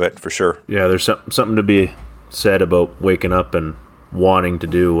minute of it for sure. Yeah, there's something to be said about waking up and wanting to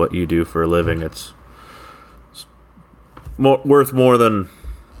do what you do for a living. It's worth more than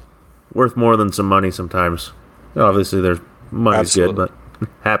some money sometimes. Obviously, there's money's good, but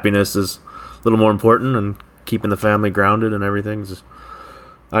happiness is a little more important, and keeping the family grounded and everything's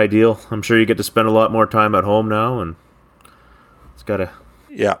ideal. I'm sure you get to spend a lot more time at home now, and it's got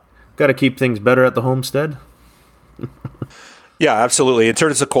to keep things better at the homestead. Yeah, absolutely. In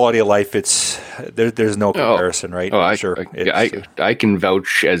terms of quality of life, there's no comparison, right? I can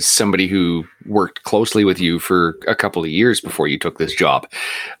vouch as somebody who worked closely with you for a couple of years before you took this job.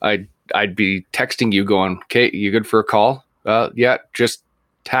 I'd be texting you going, okay, you good for a call? Yeah, just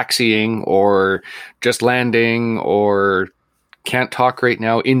taxiing or just landing or can't talk right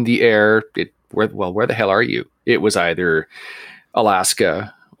now in the air. Where the hell are you? It was either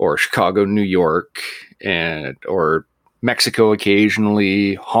Alaska or Chicago, New York, or Mexico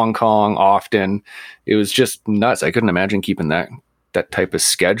occasionally, Hong Kong often. It was just nuts. I couldn't imagine keeping that type of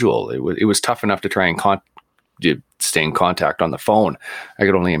schedule. It was tough enough to try and stay in contact on the phone. I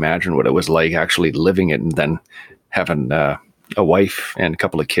could only imagine what it was like actually living it, and then having a wife and a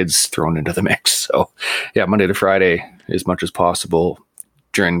couple of kids thrown into the mix. So yeah, Monday to Friday as much as possible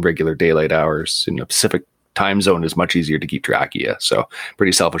during regular daylight hours in the Pacific time zone is much easier to keep track of you. So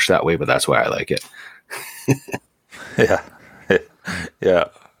pretty selfish that way, but that's why I like it. Yeah,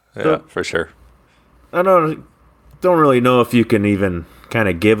 for sure. I don't really know if you can even kind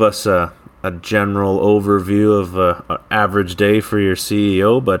of give us a general overview of an average day for your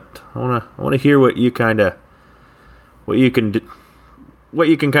CEO, but I want to hear what you can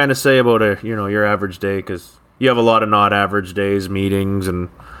kind of say about your average day, because you have a lot of not average days, meetings and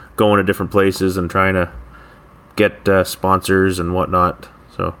going to different places and trying to get sponsors and whatnot.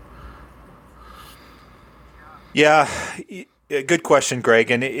 So. Yeah, good question,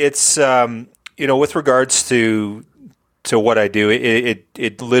 Greg. And it's with regards to what I do,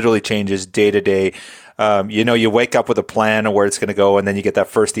 it literally changes day to day. You wake up with a plan of where it's going to go, and then you get that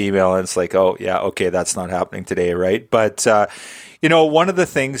first email, and it's like, oh yeah, okay, that's not happening today, right? But one of the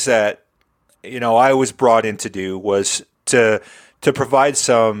things that I was brought in to do was to provide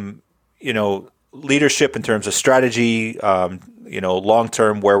some leadership in terms of strategy, long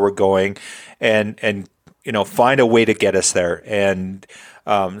term where we're going, and find a way to get us there. And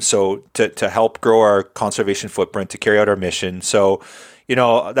so to help grow our conservation footprint, to carry out our mission. So,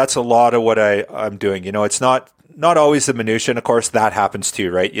 that's a lot of what I'm doing. It's not always the minutia, and of course that happens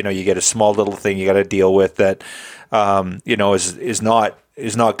too, right? You get a small little thing you got to deal with that, is not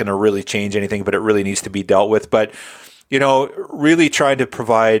going to really change anything, but it really needs to be dealt with. But, really trying to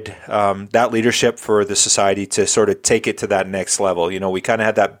provide that leadership for the society to sort of take it to that next level. We kind of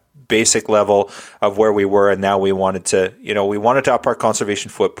had that basic level of where we were, and now we wanted to up our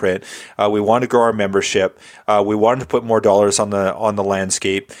conservation footprint. We wanted to grow our membership. We wanted to put more dollars on the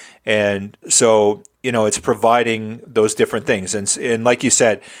landscape, and so it's providing those different things. And like you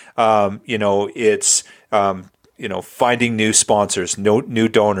said, it's finding new sponsors, new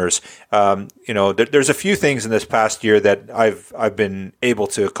donors. There's a few things in this past year that I've been able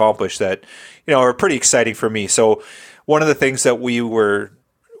to accomplish that are pretty exciting for me. So one of the things that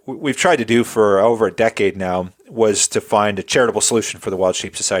we've tried to do for over a decade now was to find a charitable solution for the Wild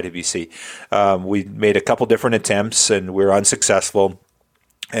Sheep Society of BC. We made a couple different attempts and we were unsuccessful.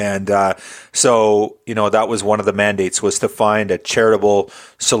 And so that was one of the mandates, was to find a charitable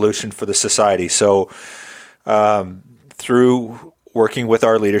solution for the society. So through working with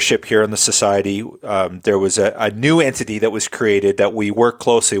our leadership here in the society, there was a new entity that was created that we work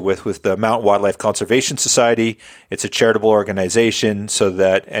closely with the Mountain Wildlife Conservation Society. It's a charitable organization,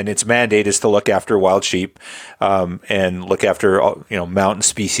 and its mandate is to look after wild sheep and look after mountain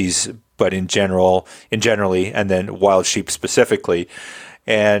species, but generally, and then wild sheep specifically.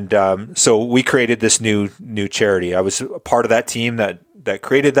 And so we created this new charity. I was a part of that team that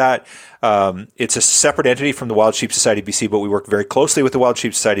created that. It's a separate entity from the Wild Sheep Society BC, but we work very closely with the Wild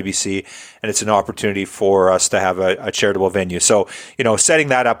Sheep Society BC, and it's an opportunity for us to have a charitable venue. So, setting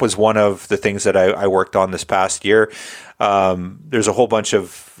that up was one of the things that I worked on this past year. There's a whole bunch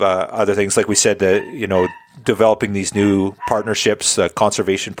of other things, like we said, developing these new partnerships,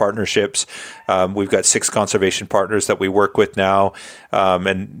 conservation partnerships. We've got 6 conservation partners that we work with now,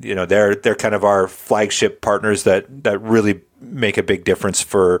 and they're kind of our flagship partners that really make a big difference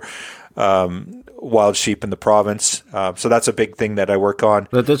for wild sheep in the province. So that's a big thing that I work on.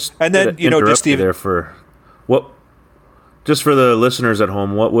 And then, just even there for what, just for the listeners at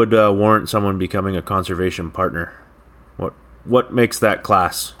home, what would warrant someone becoming a conservation partner? What makes that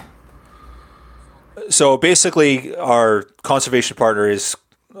class? So basically, our conservation partner is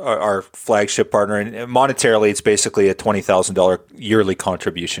our flagship partner, and monetarily, it's basically a $20,000 yearly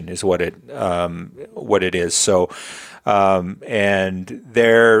contribution is what it is. So, and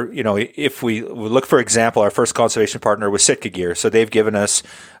there, if we look, for example, our first conservation partner was Sitka Gear. So they've given us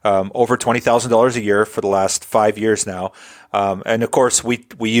over $20,000 a year for the last 5 years now. And of course, we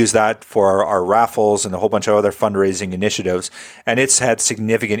use that for our raffles and a whole bunch of other fundraising initiatives. And it's had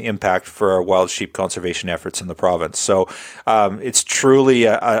significant impact for our wild sheep conservation efforts in the province. So it's truly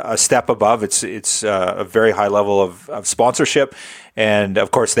a step above. It's a very high level of sponsorship. And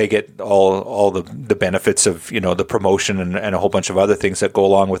of course, they get all the benefits of the promotion and a whole bunch of other things that go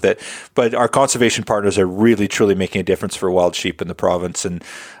along with it. But our conservation partners are really truly making a difference for wild sheep in the province. And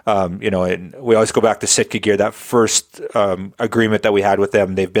and we always go back to Sitka Gear, that first agreement that we had with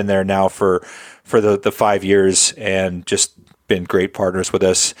them. They've been there now for the 5 years and just been great partners with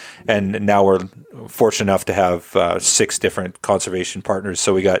us. And now we're fortunate enough to have 6 different conservation partners.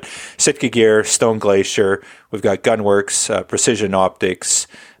 So we got Sitka Gear, Stone Glacier, we've got Gunworks, Precision Optics,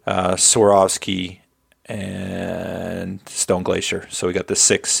 Swarovski, and Stone Glacier. So we got the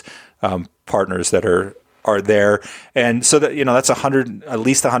 6 partners that are there, and so that that's at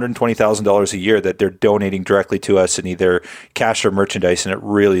least $120,000 a year that they're donating directly to us in either cash or merchandise, and it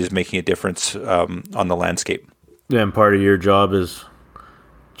really is making a difference on the landscape. Yeah, and part of your job is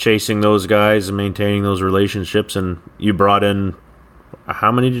chasing those guys and maintaining those relationships. And you brought in,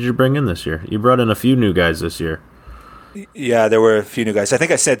 how many did you bring in this year? You brought in a few new guys this year. Yeah, there were a few new guys. I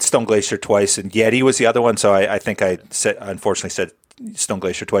think I said Stone Glacier twice, and Yeti was the other one. So I think I unfortunately said Stone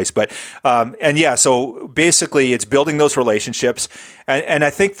Glacier twice, but so basically it's building those relationships, and I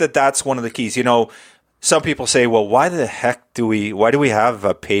think that's one of the keys. Some people say, well, why do we have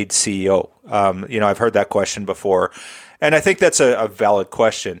a paid CEO? I've heard that question before, and I think that's a valid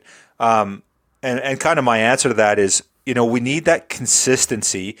question. And kind of my answer to that is, we need that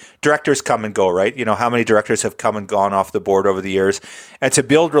consistency. Directors come and go, right? How many directors have come and gone off the board over the years? And to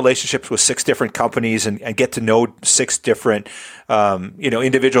build relationships with 6 different companies and get to know 6 different,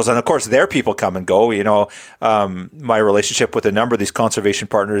 individuals. And of course, their people come and go. My relationship with a number of these conservation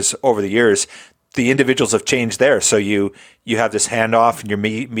partners over the years, the individuals have changed there. So you have this handoff, and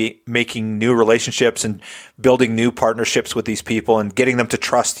you're making new relationships and building new partnerships with these people and getting them to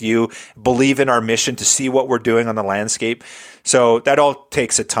trust you, believe in our mission, to see what we're doing on the landscape. So that all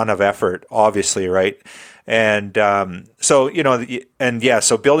takes a ton of effort, obviously, right? And so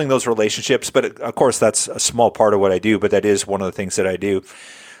building those relationships, but of course that's a small part of what I do, but that is one of the things that I do.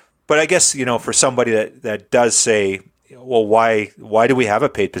 But I guess, for somebody that does say, well, why do we have a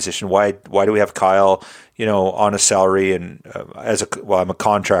paid position? Why do we have Kyle, on a salary and I'm a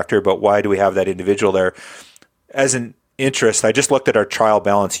contractor, but why do we have that individual there? As an interest, I just looked at our trial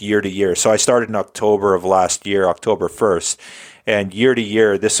balance year to year. So I started in October of last year, October 1st, and year to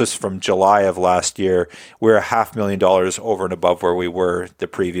year, this was from July of last year, we're $500,000 over and above where we were the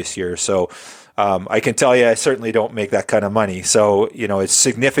previous year. So I can tell you, I certainly don't make that kind of money. So, it's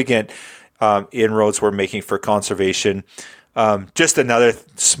significant inroads we're making for conservation. Just another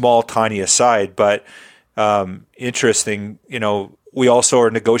small, tiny aside, but interesting, we also are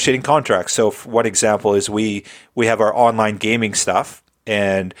negotiating contracts. So one example is we have our online gaming stuff,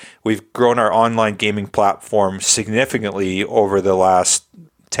 and we've grown our online gaming platform significantly over the last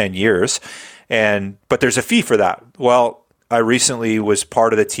 10 years. But there's a fee for that. Well, I recently was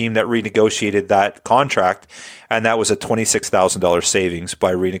part of the team that renegotiated that contract, and that was a $26,000 savings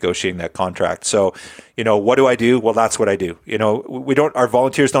by renegotiating that contract. So, what do I do? Well, that's what I do. Our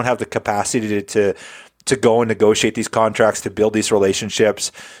volunteers don't have the capacity to go and negotiate these contracts, to build these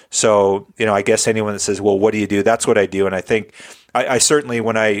relationships. So, I guess anyone that says, well, what do you do? That's what I do. And I think I certainly,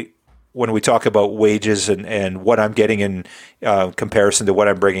 when we talk about wages and what I'm getting in comparison to what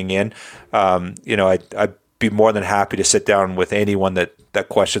I'm bringing in, I'd be more than happy to sit down with anyone that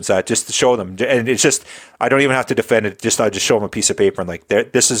questions that, just to show them. And it's just, I don't even have to defend it. I just show them a piece of paper and like,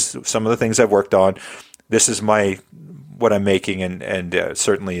 this is some of the things I've worked on. This is what I'm making. And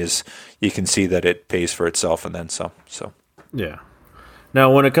certainly is, you can see that it pays for itself and then some. So, yeah.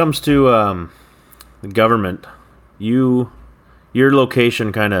 Now, when it comes to the government, your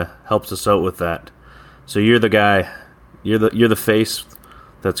location kind of helps us out with that. So you're the guy, you're the face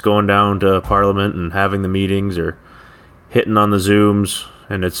that's going down to Parliament and having the meetings or hitting on the Zooms,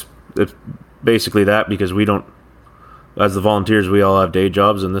 and it's basically that, because we don't as the volunteers, we all have day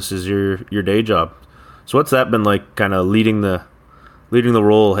jobs, and this is your day job. So what's that been like, kind of leading the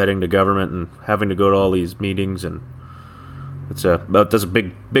role, heading to government and having to go to all these meetings? And that's a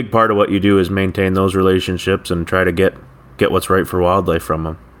big part of what you do, is maintain those relationships and try to get what's right for wildlife from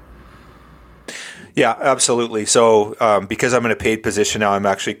them. Yeah, absolutely. So because I'm in a paid position now, I'm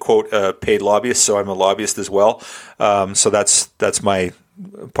actually, quote, a paid lobbyist, so I'm a lobbyist as well. So that's my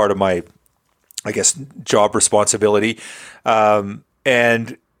part of my, I guess, job responsibility.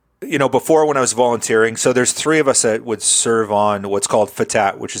 And, you know, before, when I was volunteering, so there's three of us that would serve on what's called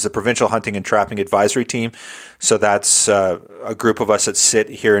FATAT, which is the Provincial Hunting and Trapping Advisory Team. So that's a group of us that sit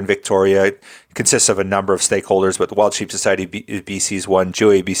here in Victoria. It consists of a number of stakeholders, but the Wild Sheep Society BC is one,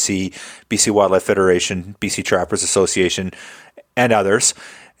 GeoABC, BC Wildlife Federation, BC Trappers Association, and others.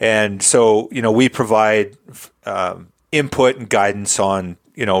 And so, you know, we provide input and guidance on,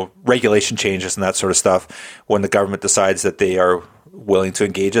 you know, regulation changes and that sort of stuff when the government decides that they are willing to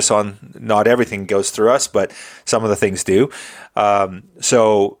engage us on. Not everything goes through us, but some of the things do.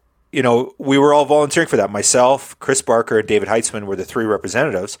 So, you know, we were all volunteering for that. Myself, Chris Barker, and David Heitzman were the three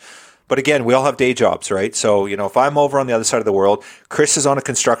representatives. But again, we all have day jobs, right? So, you know, if I'm over on the other side of the world, Chris is on a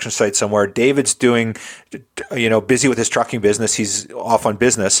construction site somewhere, David's doing, you know, busy with his trucking business, he's off on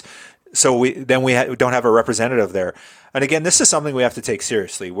business. So we don't have a representative there. And again, this is something we have to take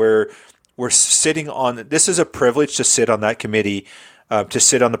seriously. We're sitting on, this is a privilege to sit on that committee, to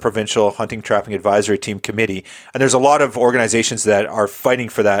sit on the Provincial Hunting Trapping Advisory Team committee. And there's a lot of organizations that are fighting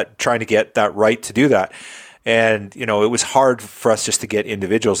for that, trying to get that right to do that. And, you know, it was hard for us just to get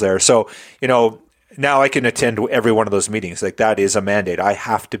individuals there. So, you know, now I can attend every one of those meetings. Like, that is a mandate. I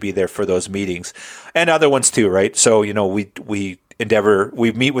have to be there for those meetings and other ones too, right? So, you know, we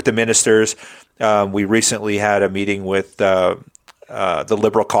meet with the ministers. We recently had a meeting with the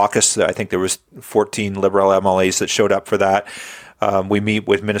Liberal caucus. I think there was 14 Liberal MLAs that showed up for that. We meet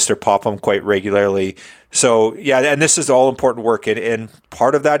with Minister Popham quite regularly. So, yeah, and this is all important work. And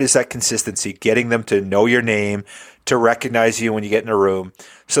part of that is that consistency, getting them to know your name, to recognize you when you get in a room,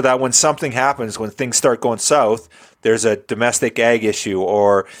 so that when something happens, when things start going south, there's a domestic ag issue,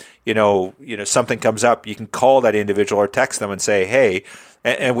 or, you know, something comes up, you can call that individual or text them and say, hey,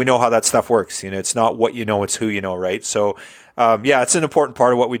 and we know how that stuff works. You know, it's not what you know, it's who you know, right? So, yeah, it's an important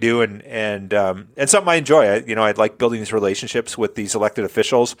part of what we do, and something I enjoy. I like building these relationships with these elected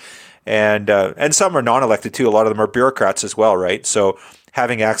officials, and some are non-elected too. A lot of them are bureaucrats as well, right? So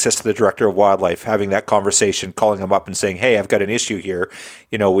having access to the director of wildlife, having that conversation, calling them up and saying, "Hey, I've got an issue here.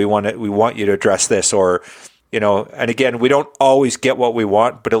 You know, we want you to address this," or, you know, and again, we don't always get what we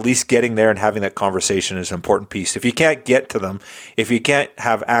want, but at least getting there and having that conversation is an important piece. If you can't get to them, if you can't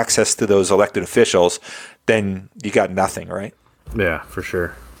have access to those elected officials, then you got nothing, right? Yeah, for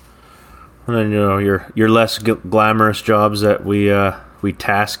sure. And then, you know, your less glamorous jobs that we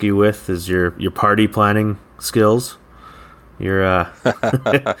task you with is your party planning skills. You're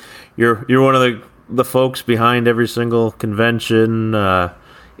you're one of the folks behind every single convention,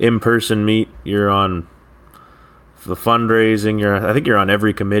 in-person meet. You're on the fundraising. I think you're on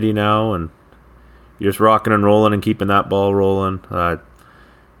every committee now, and you're just rocking and rolling and keeping that ball rolling. You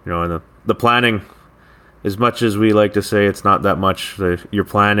know, and the planning, as much as we like to say it's not that much, your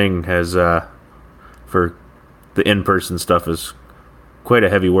planning has for the in-person stuff is quite a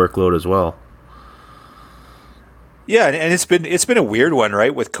heavy workload as well. Yeah, and it's been a weird one,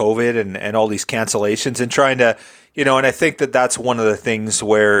 right, with COVID and all these cancellations, and trying to, you know, and I think that's one of the things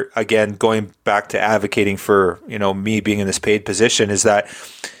where, again, going back to advocating for, you know, me being in this paid position, is that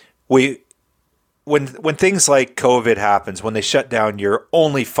when things like COVID happens, when they shut down your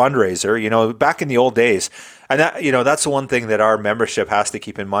only fundraiser, you know, back in the old days, and that, you know, that's the one thing that our membership has to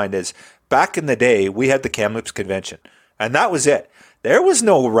keep in mind is, back in the day, we had the Kamloops Convention, and that was it. There was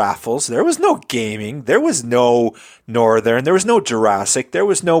no raffles, there was no gaming, there was no Northern, there was no Jurassic, there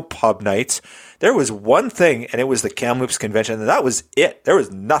was no pub nights. There was one thing, and it was the Kamloops Convention, and that was it. There was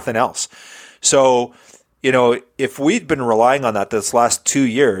nothing else. So, you know, if we'd been relying on that this last 2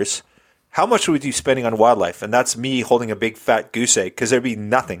 years, how much would you be spending on wildlife? And that's me holding a big fat goose egg, because there'd be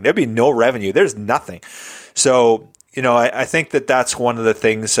nothing. There'd be no revenue. There's nothing. So, you know, I think that's one of the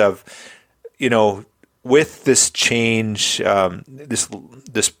things of, you know, with this change,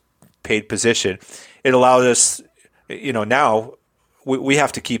 this paid position, it allowed us, you know, now we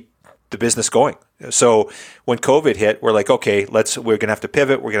have to keep the business going. So when COVID hit, we're like, okay, we're going to have to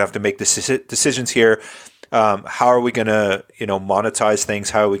pivot. We're going to have to make decisions here. How are we going to, you know, monetize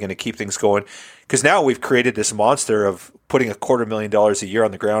things? How are we going to keep things going? Because now we've created this monster of putting $250,000 a year on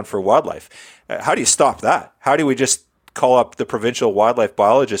the ground for wildlife. How do you stop that? How do we just call up the provincial wildlife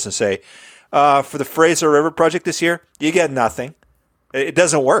biologist and say, for the Fraser River project this year, you get nothing. It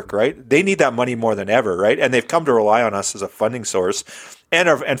doesn't work, right? They need that money more than ever, right? And they've come to rely on us as a funding source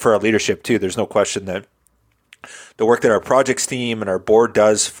and for our leadership too. There's no question that the work that our projects team and our board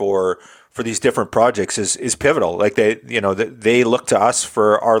does for these different projects is pivotal. Like they look to us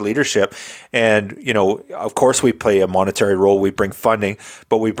for our leadership, and of course we play a monetary role. We bring funding,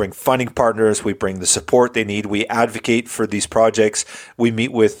 but we bring funding partners. We bring the support they need. We advocate for these projects. We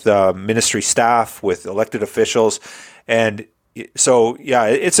meet with ministry staff, with elected officials, and so yeah,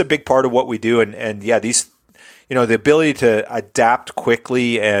 it's a big part of what we do. And yeah, these. The ability to adapt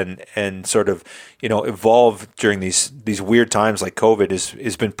quickly and sort of, evolve during these weird times like COVID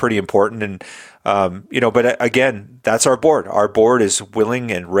has been pretty important. And, but again, that's our board. Our board is willing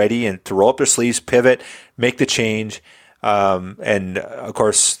and ready and to roll up their sleeves, pivot, make the change. And of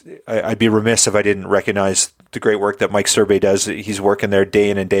course, I'd be remiss if I didn't recognize the great work that Mike Survey does. He's working there day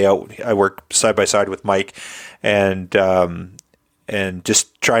in and day out. I work side by side with Mike, and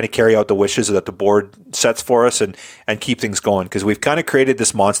just trying to carry out the wishes that the board sets for us and keep things going, because we've kind of created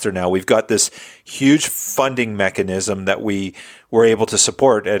this monster now. We've got this huge funding mechanism that we were able to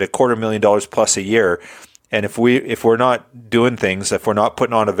support at $250,000 plus a year. And if we're not doing things, if we're not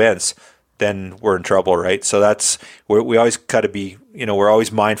putting on events, then we're in trouble, right? So we always got to be, we're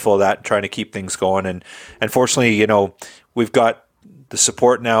always mindful of that, trying to keep things going. And unfortunately, we've got the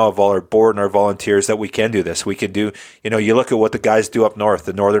support now of all our board and our volunteers that we can do this. We can do, you look at what the guys do up north,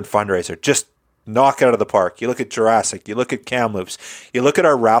 the Northern Fundraiser, just knock it out of the park. You look at Jurassic, you look at Kamloops, you look at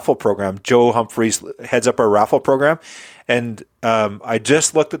our raffle program. Joe Humphreys heads up our raffle program. And I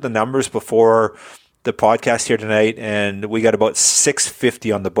just looked at the numbers before the podcast here tonight, and we got about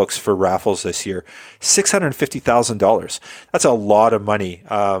 $650 on the books for raffles this year. $650,000. That's a lot of money.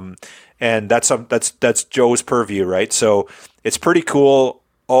 And that's Joe's purview, right? So it's pretty cool.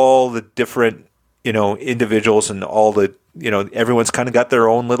 All the different, individuals and all the, everyone's kind of got their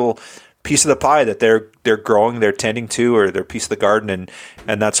own little piece of the pie that they're growing, they're tending to, or their piece of the garden.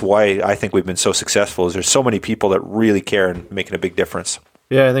 And that's why I think we've been so successful, is there's so many people that really care and making a big difference.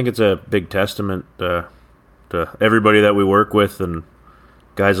 Yeah, I think it's a big testament to everybody that we work with, and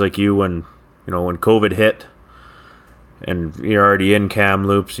guys like you when COVID hit, and you're already in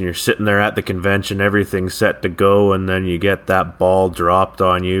Kamloops and you're sitting there at the convention, everything's set to go, and then you get that ball dropped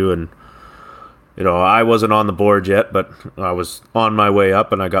on you. And I wasn't on the board yet, but I was on my way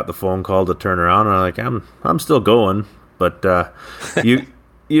up, and I got the phone call to turn around, and I'm like, I'm still going. But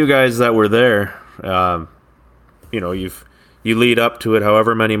you guys that were there, you lead up to it,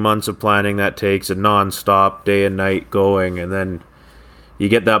 however many months of planning that takes, and nonstop, day and night going, and then you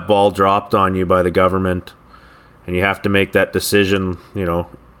get that ball dropped on you by the government. And you have to make that decision,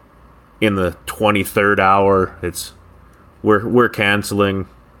 in the 23rd hour. We're canceling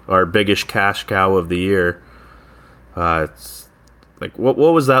our biggest cash cow of the year. It's like, what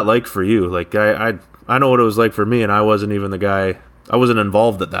was that like for you? Like, I know what it was like for me, and I wasn't even the guy. I wasn't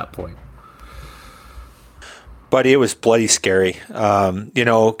involved at that point. Buddy, it was bloody scary.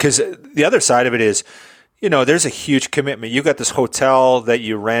 Because the other side of it is, there's a huge commitment. You got this hotel that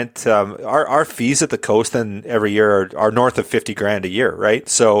you rent. Our fees at the coast and every year are north of $50,000 a year, right?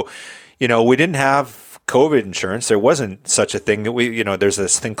 So, we didn't have COVID insurance. There wasn't such a thing. There's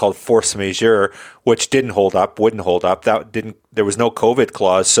this thing called force majeure, which wouldn't hold up. There was no COVID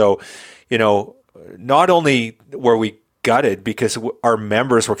clause. So, not only were we gutted because our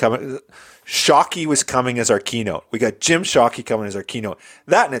members were coming. Shockey was coming as our keynote. We got Jim Shockey coming as our keynote.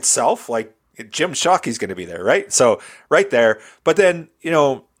 That in itself, like, Jim Shockey's going to be there, right? So right there. But then,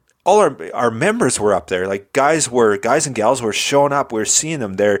 all our members were up there. Like guys and gals were showing up. We were seeing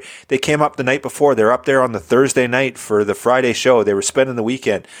them there. They came up the night before. They're up there on the Thursday night for the Friday show. They were spending the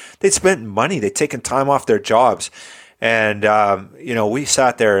weekend. They'd spent money. They'd taken time off their jobs. And, we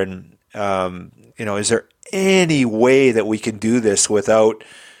sat there and, is there any way that we can do this without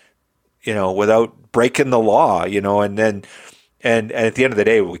breaking the law, and then, and at the end of the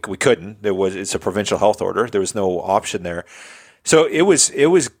day, we couldn't. It's a provincial health order. There was no option there. So it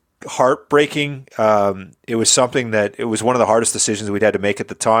was heartbreaking. It was something that it was one of the hardest decisions we'd had to make at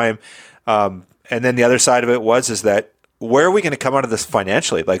the time. And then the other side of it is that where are we going to come out of this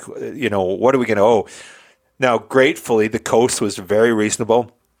financially? Like, what are we going to owe? Now, gratefully, the coast was very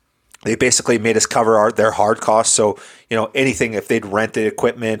reasonable. They basically made us cover their hard costs. So, anything, if they'd rented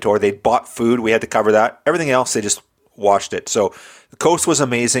equipment or they'd bought food, we had to cover that. Everything else, they just watched it. So the coast was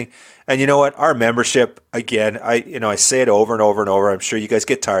amazing. And you know what? Our membership, again, I say it over and over and over. I'm sure you guys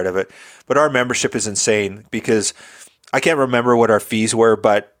get tired of it, but our membership is insane because I can't remember what our fees were,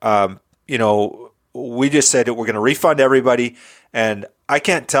 but, we just said that we're going to refund everybody. And I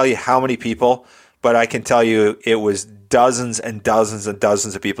can't tell you how many people, but I can tell you it was dozens and dozens and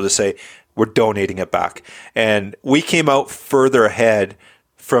dozens of people to say, we're donating it back. And we came out further ahead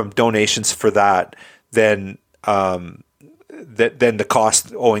from donations for that than the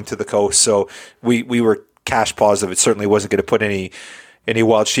cost owing to the coast. So we were cash positive. It certainly wasn't going to put any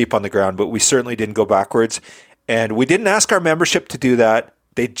wild sheep on the ground, but we certainly didn't go backwards. And we didn't ask our membership to do that.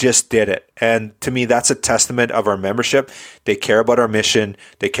 They just did it. And to me, that's a testament of our membership. They care about our mission.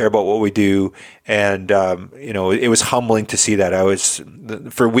 They care about what we do. And, it was humbling to see that.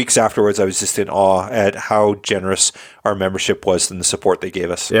 For weeks afterwards, I was just in awe at how generous our membership was and the support they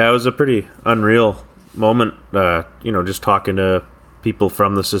gave us. Yeah, it was a pretty unreal moment, just talking to people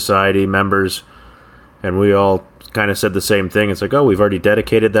from the society, members, and we all kind of said the same thing. It's like, oh, we've already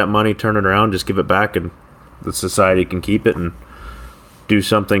dedicated that money, turn it around, just give it back, and the society can keep it and do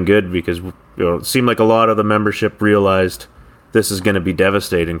something good, because it seemed like a lot of the membership realized this is going to be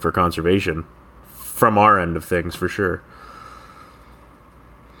devastating for conservation from our end of things, for sure.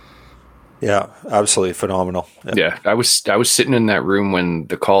 Yeah, absolutely phenomenal. Yeah, I was sitting in that room when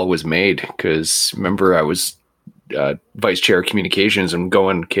the call was made, because remember I was vice chair of communications and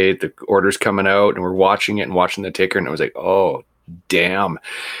going, okay, the order's coming out, and we're watching it and watching the ticker, and I was like, oh damn.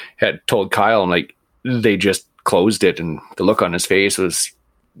 Had told Kyle, I'm like, they just closed it, and the look on his face was,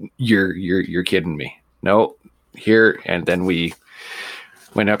 you're kidding me. No, here. And then we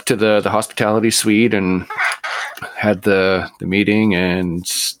went up to the hospitality suite and had the meeting, and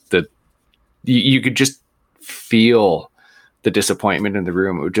you could just feel the disappointment in the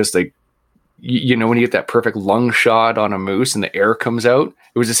room. It was just like, when you get that perfect lung shot on a moose and the air comes out,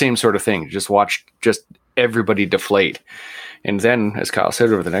 it was the same sort of thing. Just watch everybody deflate. And then, as Kyle said,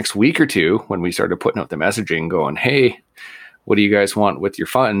 over the next week or two, when we started putting out the messaging going, hey, what do you guys want with your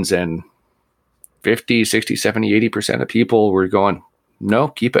funds? And 50, 60, 70, 80% of people were going, no,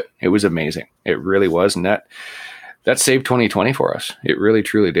 keep it. It was amazing. It really was. And that saved 2020 for us. It really,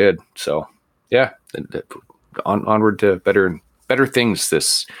 truly did. So, yeah, onward to better things.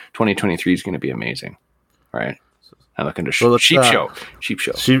 This 2023 is going to be amazing. All right. I'm looking to Sheep Show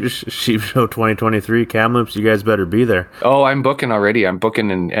 2023 Kamloops. You guys better be there. Oh, I'm booking already. I'm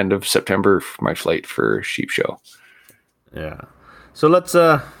booking in end of September for my flight for Sheep Show. Yeah. So let's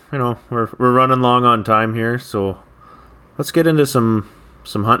we're running long on time here, so let's get into some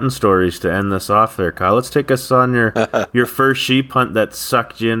hunting stories to end this off there, Kyle. Let's take us on your first sheep hunt that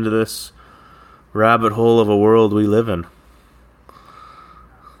sucked you into this rabbit hole of a world we live in.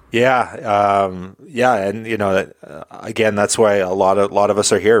 Yeah, and again, that's why a lot of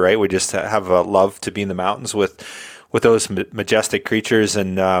us are here, right? We just have a love to be in the mountains with those majestic creatures,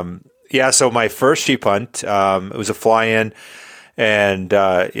 and so my first sheep hunt, it was a fly-in, and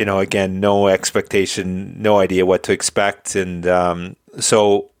again, no expectation, no idea what to expect, and I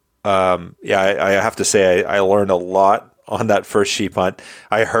have to say I learned a lot on that first sheep hunt.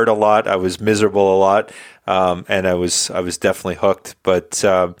 I heard a lot. I was miserable a lot. And I was definitely hooked. But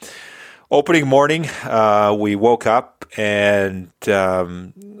opening morning, we woke up and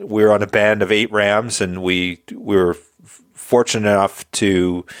we were on a band of 8 rams, and we were fortunate enough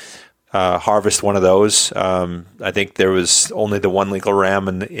to harvest one of those. I think there was only the one legal ram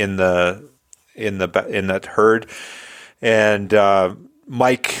in that herd, and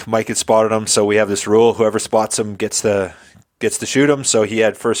Mike had spotted him. So we have this rule: whoever spots him gets to shoot him. So he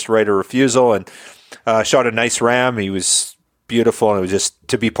had first right of refusal, and shot a nice ram. He was beautiful, and it was just,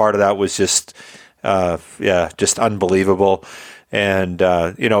 to be part of that was just unbelievable. And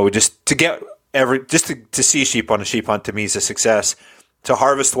just to see sheep on a sheep hunt, to me, is a success. To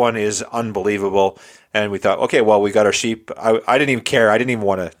harvest one is unbelievable. And we thought, okay, well, we got our sheep. I didn't even care. I didn't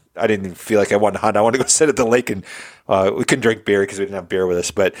even feel like I wanted to hunt. I wanted to go sit at the lake, and we couldn't drink beer because we didn't have beer with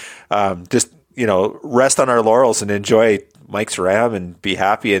us. But rest on our laurels and enjoy Mike's ram and be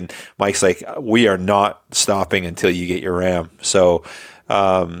happy. And Mike's like, we are not stopping until you get your ram. So,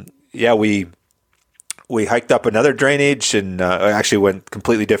 we hiked up another drainage and actually went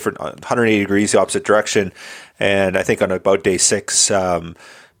completely different, 180 degrees, the opposite direction. And I think on about day 6,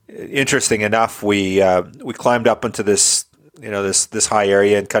 interesting enough, we climbed up into this high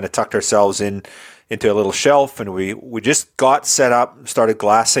area and kind of tucked ourselves into a little shelf, and we just got set up, started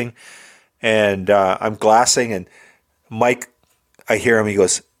glassing, and I'm glassing, and Mike, I hear him, he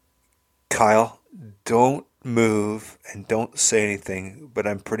goes, Kyle, don't move and don't say anything, but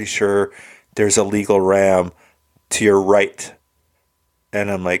I'm pretty sure there's a legal ram to your right.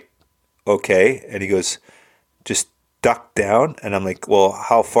 And I'm like, okay. And he goes, just duck down. And I'm like, well,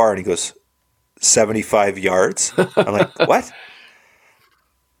 how far? And he goes, 75 yards. I'm like, what?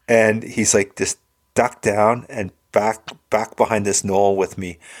 And he's like, just duck down and back behind this knoll with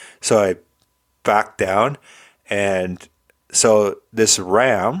me. So I backed down, and so this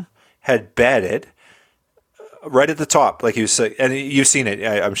ram had bedded right at the top, like you said, and you've seen it.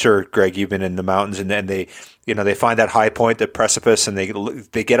 I'm sure, Greg, you've been in the mountains, and they, they find that high point, the precipice, and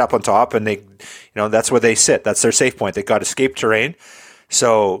they get up on top, and they, that's where they sit. That's their safe point. They got escape terrain.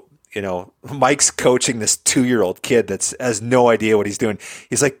 So, Mike's coaching this 2-year-old kid that has no idea what he's doing.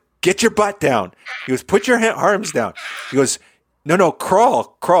 He's like, "Get your butt down." He goes, "Put your arms down." He goes, No,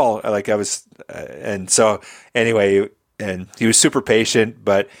 crawl. Like I was, and so anyway, and he was super patient,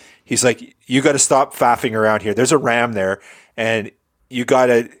 but he's like, "You got to stop faffing around here. There's a ram there, and you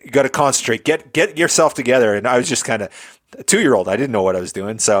gotta concentrate. Get yourself together." And I was just kind of a 2-year-old. I didn't know what I was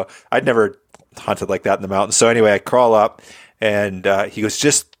doing, so I'd never hunted like that in the mountains. So anyway, I crawl up, and he goes,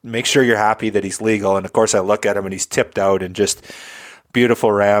 "Just make sure you're happy that he's legal." And of course, I look at him, and he's tipped out, and just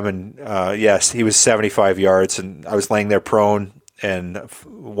beautiful ram. And yes, he was 75 yards, and I was laying there prone, and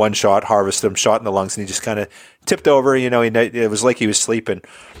one shot, harvested him, shot in the lungs, and he just kind of tipped over. It was like he was sleeping.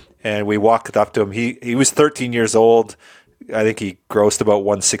 And we walked up to him. He was 13 years old. I think he grossed about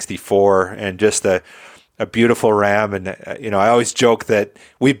 164, and just a beautiful ram. And I always joke that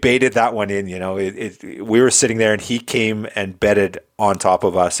we baited that one in. We were sitting there, and he came and bedded on top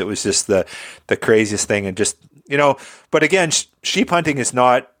of us. It was just the craziest thing. And just but again, sheep hunting is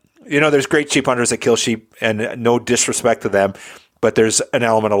not. There's great sheep hunters that kill sheep, and no disrespect to them, but there's an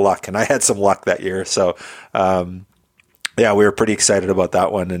element of luck, and I had some luck that year. So. Yeah, we were pretty excited about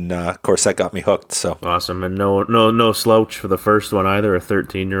that one, and of course that got me hooked. So awesome, and no slouch for the first one either. A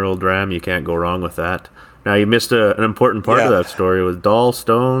 13-year-old ram, you can't go wrong with that. Now you missed an important part of that story with Doll,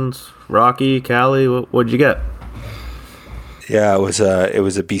 Stones, Rocky, Callie. What'd you get? Yeah, it was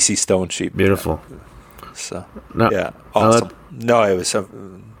a BC Stone sheep. Beautiful. So awesome. It was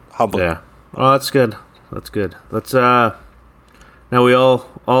humbling. Yeah. Oh, that's good. That's good. Let's now we all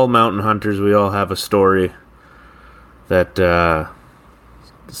mountain hunters. We all have a story that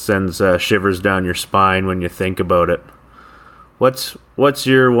sends shivers down your spine when you think about it. What's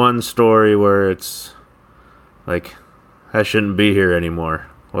your one story where it's like, I shouldn't be here anymore?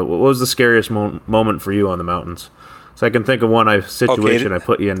 What was the scariest moment for you on the mountains? So I can think of one situation I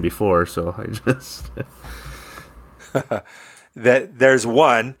put you in before. So I just that there's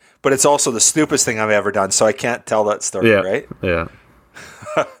one, but it's also the stupidest thing I've ever done. So I can't tell that story, right? Yeah.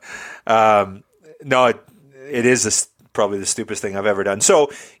 No, it is probably the stupidest thing I've ever done.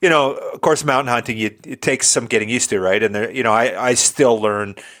 So, of course, mountain hunting, it takes some getting used to, right? And there, I still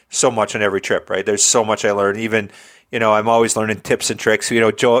learn so much on every trip, right? There's so much I learn. Even, I'm always learning tips and tricks.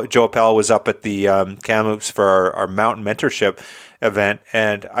 Joe Appel was up at the Kamloops for our mountain mentorship event,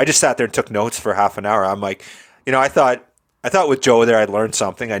 and I just sat there and took notes for half an hour. I'm like, I thought with Joe there I'd learn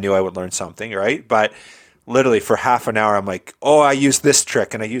something. I knew I would learn something, right? But literally for half an hour, I'm like, oh, I used this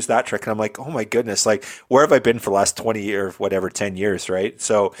trick and I used that trick. And I'm like, oh my goodness, like where have I been for the last 20 years, whatever, 10 years, right?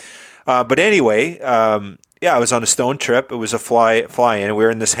 So, but anyway, I was on a stone trip. It was a fly in. We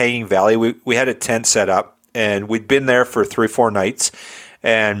were in this hanging valley. We had a tent set up, and we'd been there for 3-4 nights.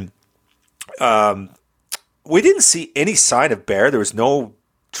 And we didn't see any sign of bear. There was no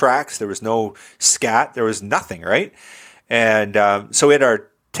tracks. There was no scat. There was nothing, right? And so we had our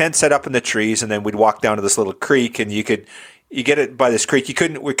tent set up in the trees, and then we'd walk down to this little creek, and you get it by this creek. You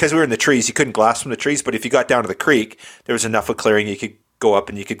couldn't, because we were in the trees, you couldn't glass from the trees, but if you got down to the creek, there was enough of clearing, you could go up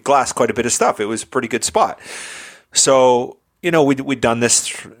and you could glass quite a bit of stuff. It was a pretty good spot. So, we'd done this,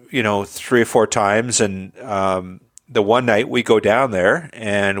 3 or 4 times, and the one night we go down there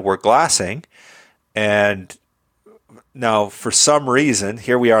and we're glassing, and now for some reason,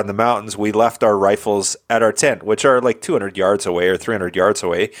 here we are in the mountains, we left our rifles at our tent, which are like 200 yards away or 300 yards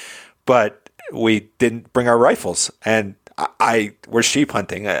away, but we didn't bring our rifles. And we're sheep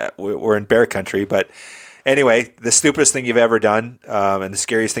hunting. We're in bear country, but anyway, the stupidest thing you've ever done, and the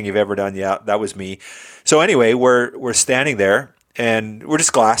scariest thing you've ever done, that was me. So anyway, we're standing there, and we're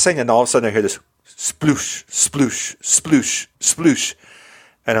just glassing, and all of a sudden I hear this sploosh, sploosh, sploosh, sploosh.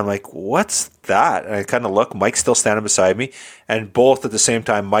 And I'm like, what's that? And I kind of look, Mike's still standing beside me. And both at the same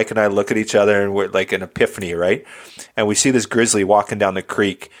time, Mike and I look at each other, and we're like an epiphany, right? And we see this grizzly walking down the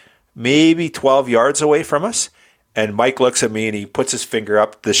creek, maybe 12 yards away from us. And Mike looks at me, and he puts his finger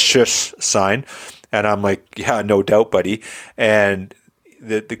up, the shush sign. And I'm like, yeah, no doubt, buddy. And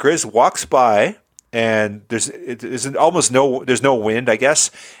the grizz walks by, and there's no wind, I guess,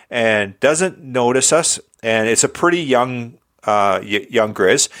 and doesn't notice us. And it's a pretty young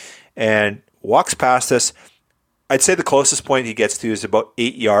grizz, and walks past us. I'd say the closest point he gets to is about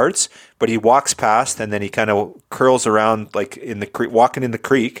 8 yards, but he walks past, and then he kind of curls around like in the creek, walking in the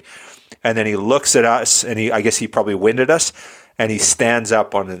creek, and then he looks at us, and I guess he probably winded us, and he stands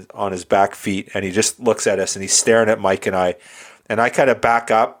up on his back feet, and he just looks at us, and he's staring at Mike and I kind of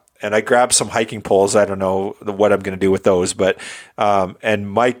back up, and I grab some hiking poles. I don't know what I'm going to do with those, but and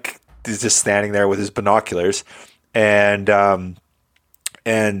Mike is just standing there with his binoculars, and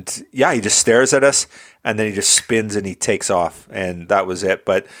yeah, he just stares at us, and then he just spins and he takes off, and that was it.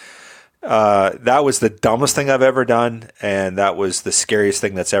 But that was the dumbest thing I've ever done, and that was the scariest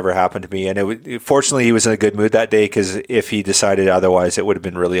thing that's ever happened to me. And fortunately, he was in a good mood that day, because if he decided otherwise, it would have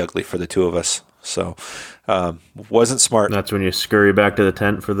been really ugly for the two of us. So, wasn't smart. That's when you scurry back to the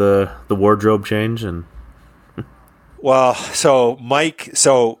tent for the wardrobe change, and well, so Mike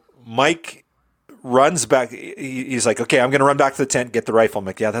runs back. He's like, okay, I'm going to run back to the tent, get the rifle. I'm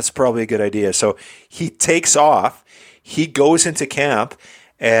like, yeah, that's probably a good idea. So he takes off. He goes into camp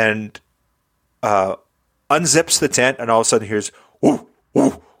and unzips the tent, and all of a sudden here's whoo,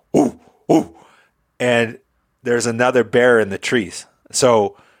 whoo, whoo, whoo, and there's another bear in the trees.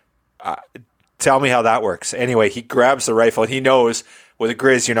 So tell me how that works. Anyway, he grabs the rifle, and he knows with a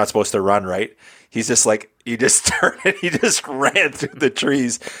grizz you're not supposed to run, right? He's just like, he just turned and he just ran through the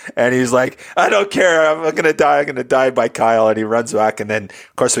trees, and he's like, I don't care, I'm going to die by Kyle. And he runs back, and then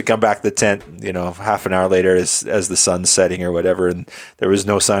of course we come back to the tent, half an hour later as the sun's setting or whatever, and there was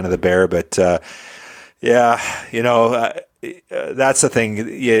no sign of the bear. But that's the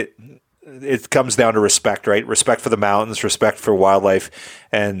thing. It comes down to respect, right? Respect for the mountains, respect for wildlife,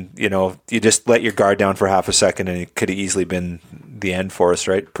 and you just let your guard down for half a second, and it could have easily been the end for us,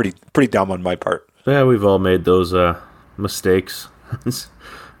 right? Pretty dumb on my part. Yeah, we've all made those mistakes.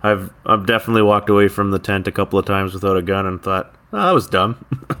 I've definitely walked away from the tent a couple of times without a gun and thought, oh, that was dumb.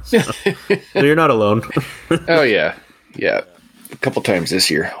 So you're not alone. Oh yeah, a couple times this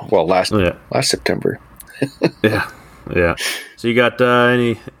year. Well, last September. Yeah. So you got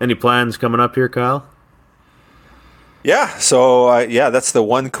any plans coming up here, Kyle? Yeah. So that's the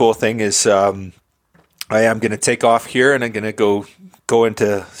one cool thing is I am going to take off here, and I'm going to go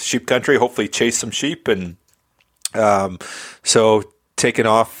into sheep country, hopefully chase some sheep, and so taking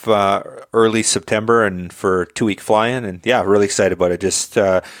off early September and for 2-week fly-in, and really excited about it. Just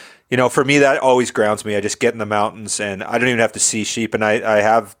for me, that always grounds me. I just get in the mountains, and I don't even have to see sheep. And I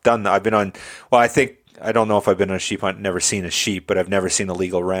have done that. I've been on. Well, I don't know if I've been on a sheep hunt, never seen a sheep, but I've never seen a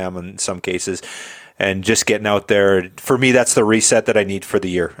legal ram in some cases. And just getting out there, for me, that's the reset that I need for the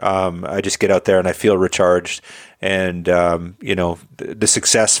year. I just get out there and I feel recharged. And, the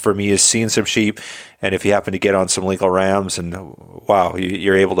success for me is seeing some sheep. And if you happen to get on some legal rams and, wow,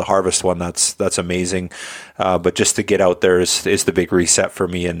 you're able to harvest one, that's amazing. But just to get out there is the big reset for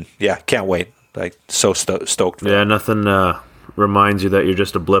me. And, can't wait. Like, so stoked for it. Nothing reminds you that you're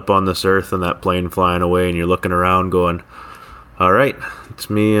just a blip on this earth and that plane flying away, and you're looking around going, all right, it's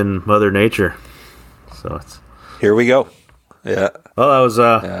me and Mother Nature. So here we go. Yeah. Well, that was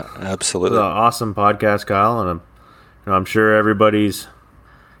absolutely an awesome podcast, Kyle, and I'm sure everybody's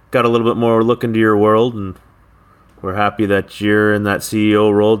got a little bit more look into your world, and we're happy that you're in that CEO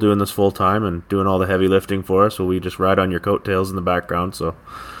role doing this full time and doing all the heavy lifting for us. So we just ride on your coattails in the background. So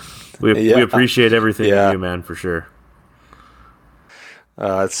we appreciate everything you do, man, for sure.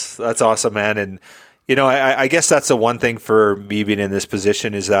 That's awesome, man. And I guess that's the one thing for me being in this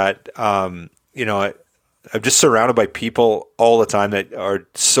position is that I'm just surrounded by people all the time that are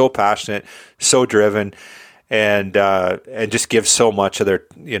so passionate, so driven, and just give so much of their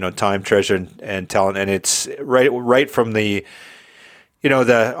time, treasure, and talent. And it's right from the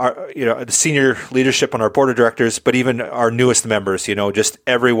the senior leadership on our board of directors, but even our newest members. Just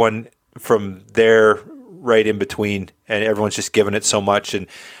everyone from there right in between, and everyone's just giving it so much. And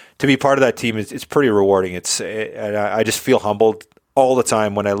to be part of that team it's pretty rewarding. And I just feel humbled all the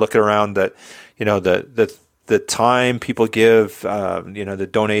time when I look around that. The time people give, the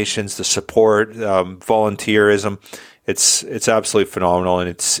donations, the support, volunteerism, it's absolutely phenomenal, and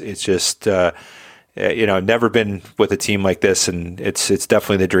it's just never been with a team like this, and it's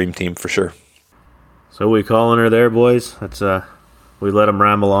definitely the dream team for sure. So we calling her there, boys? That's we let them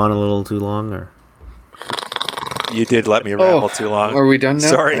ramble on a little too long, or you did let me ramble too long. Are we done now?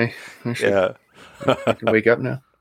 Sorry. I can wake up now.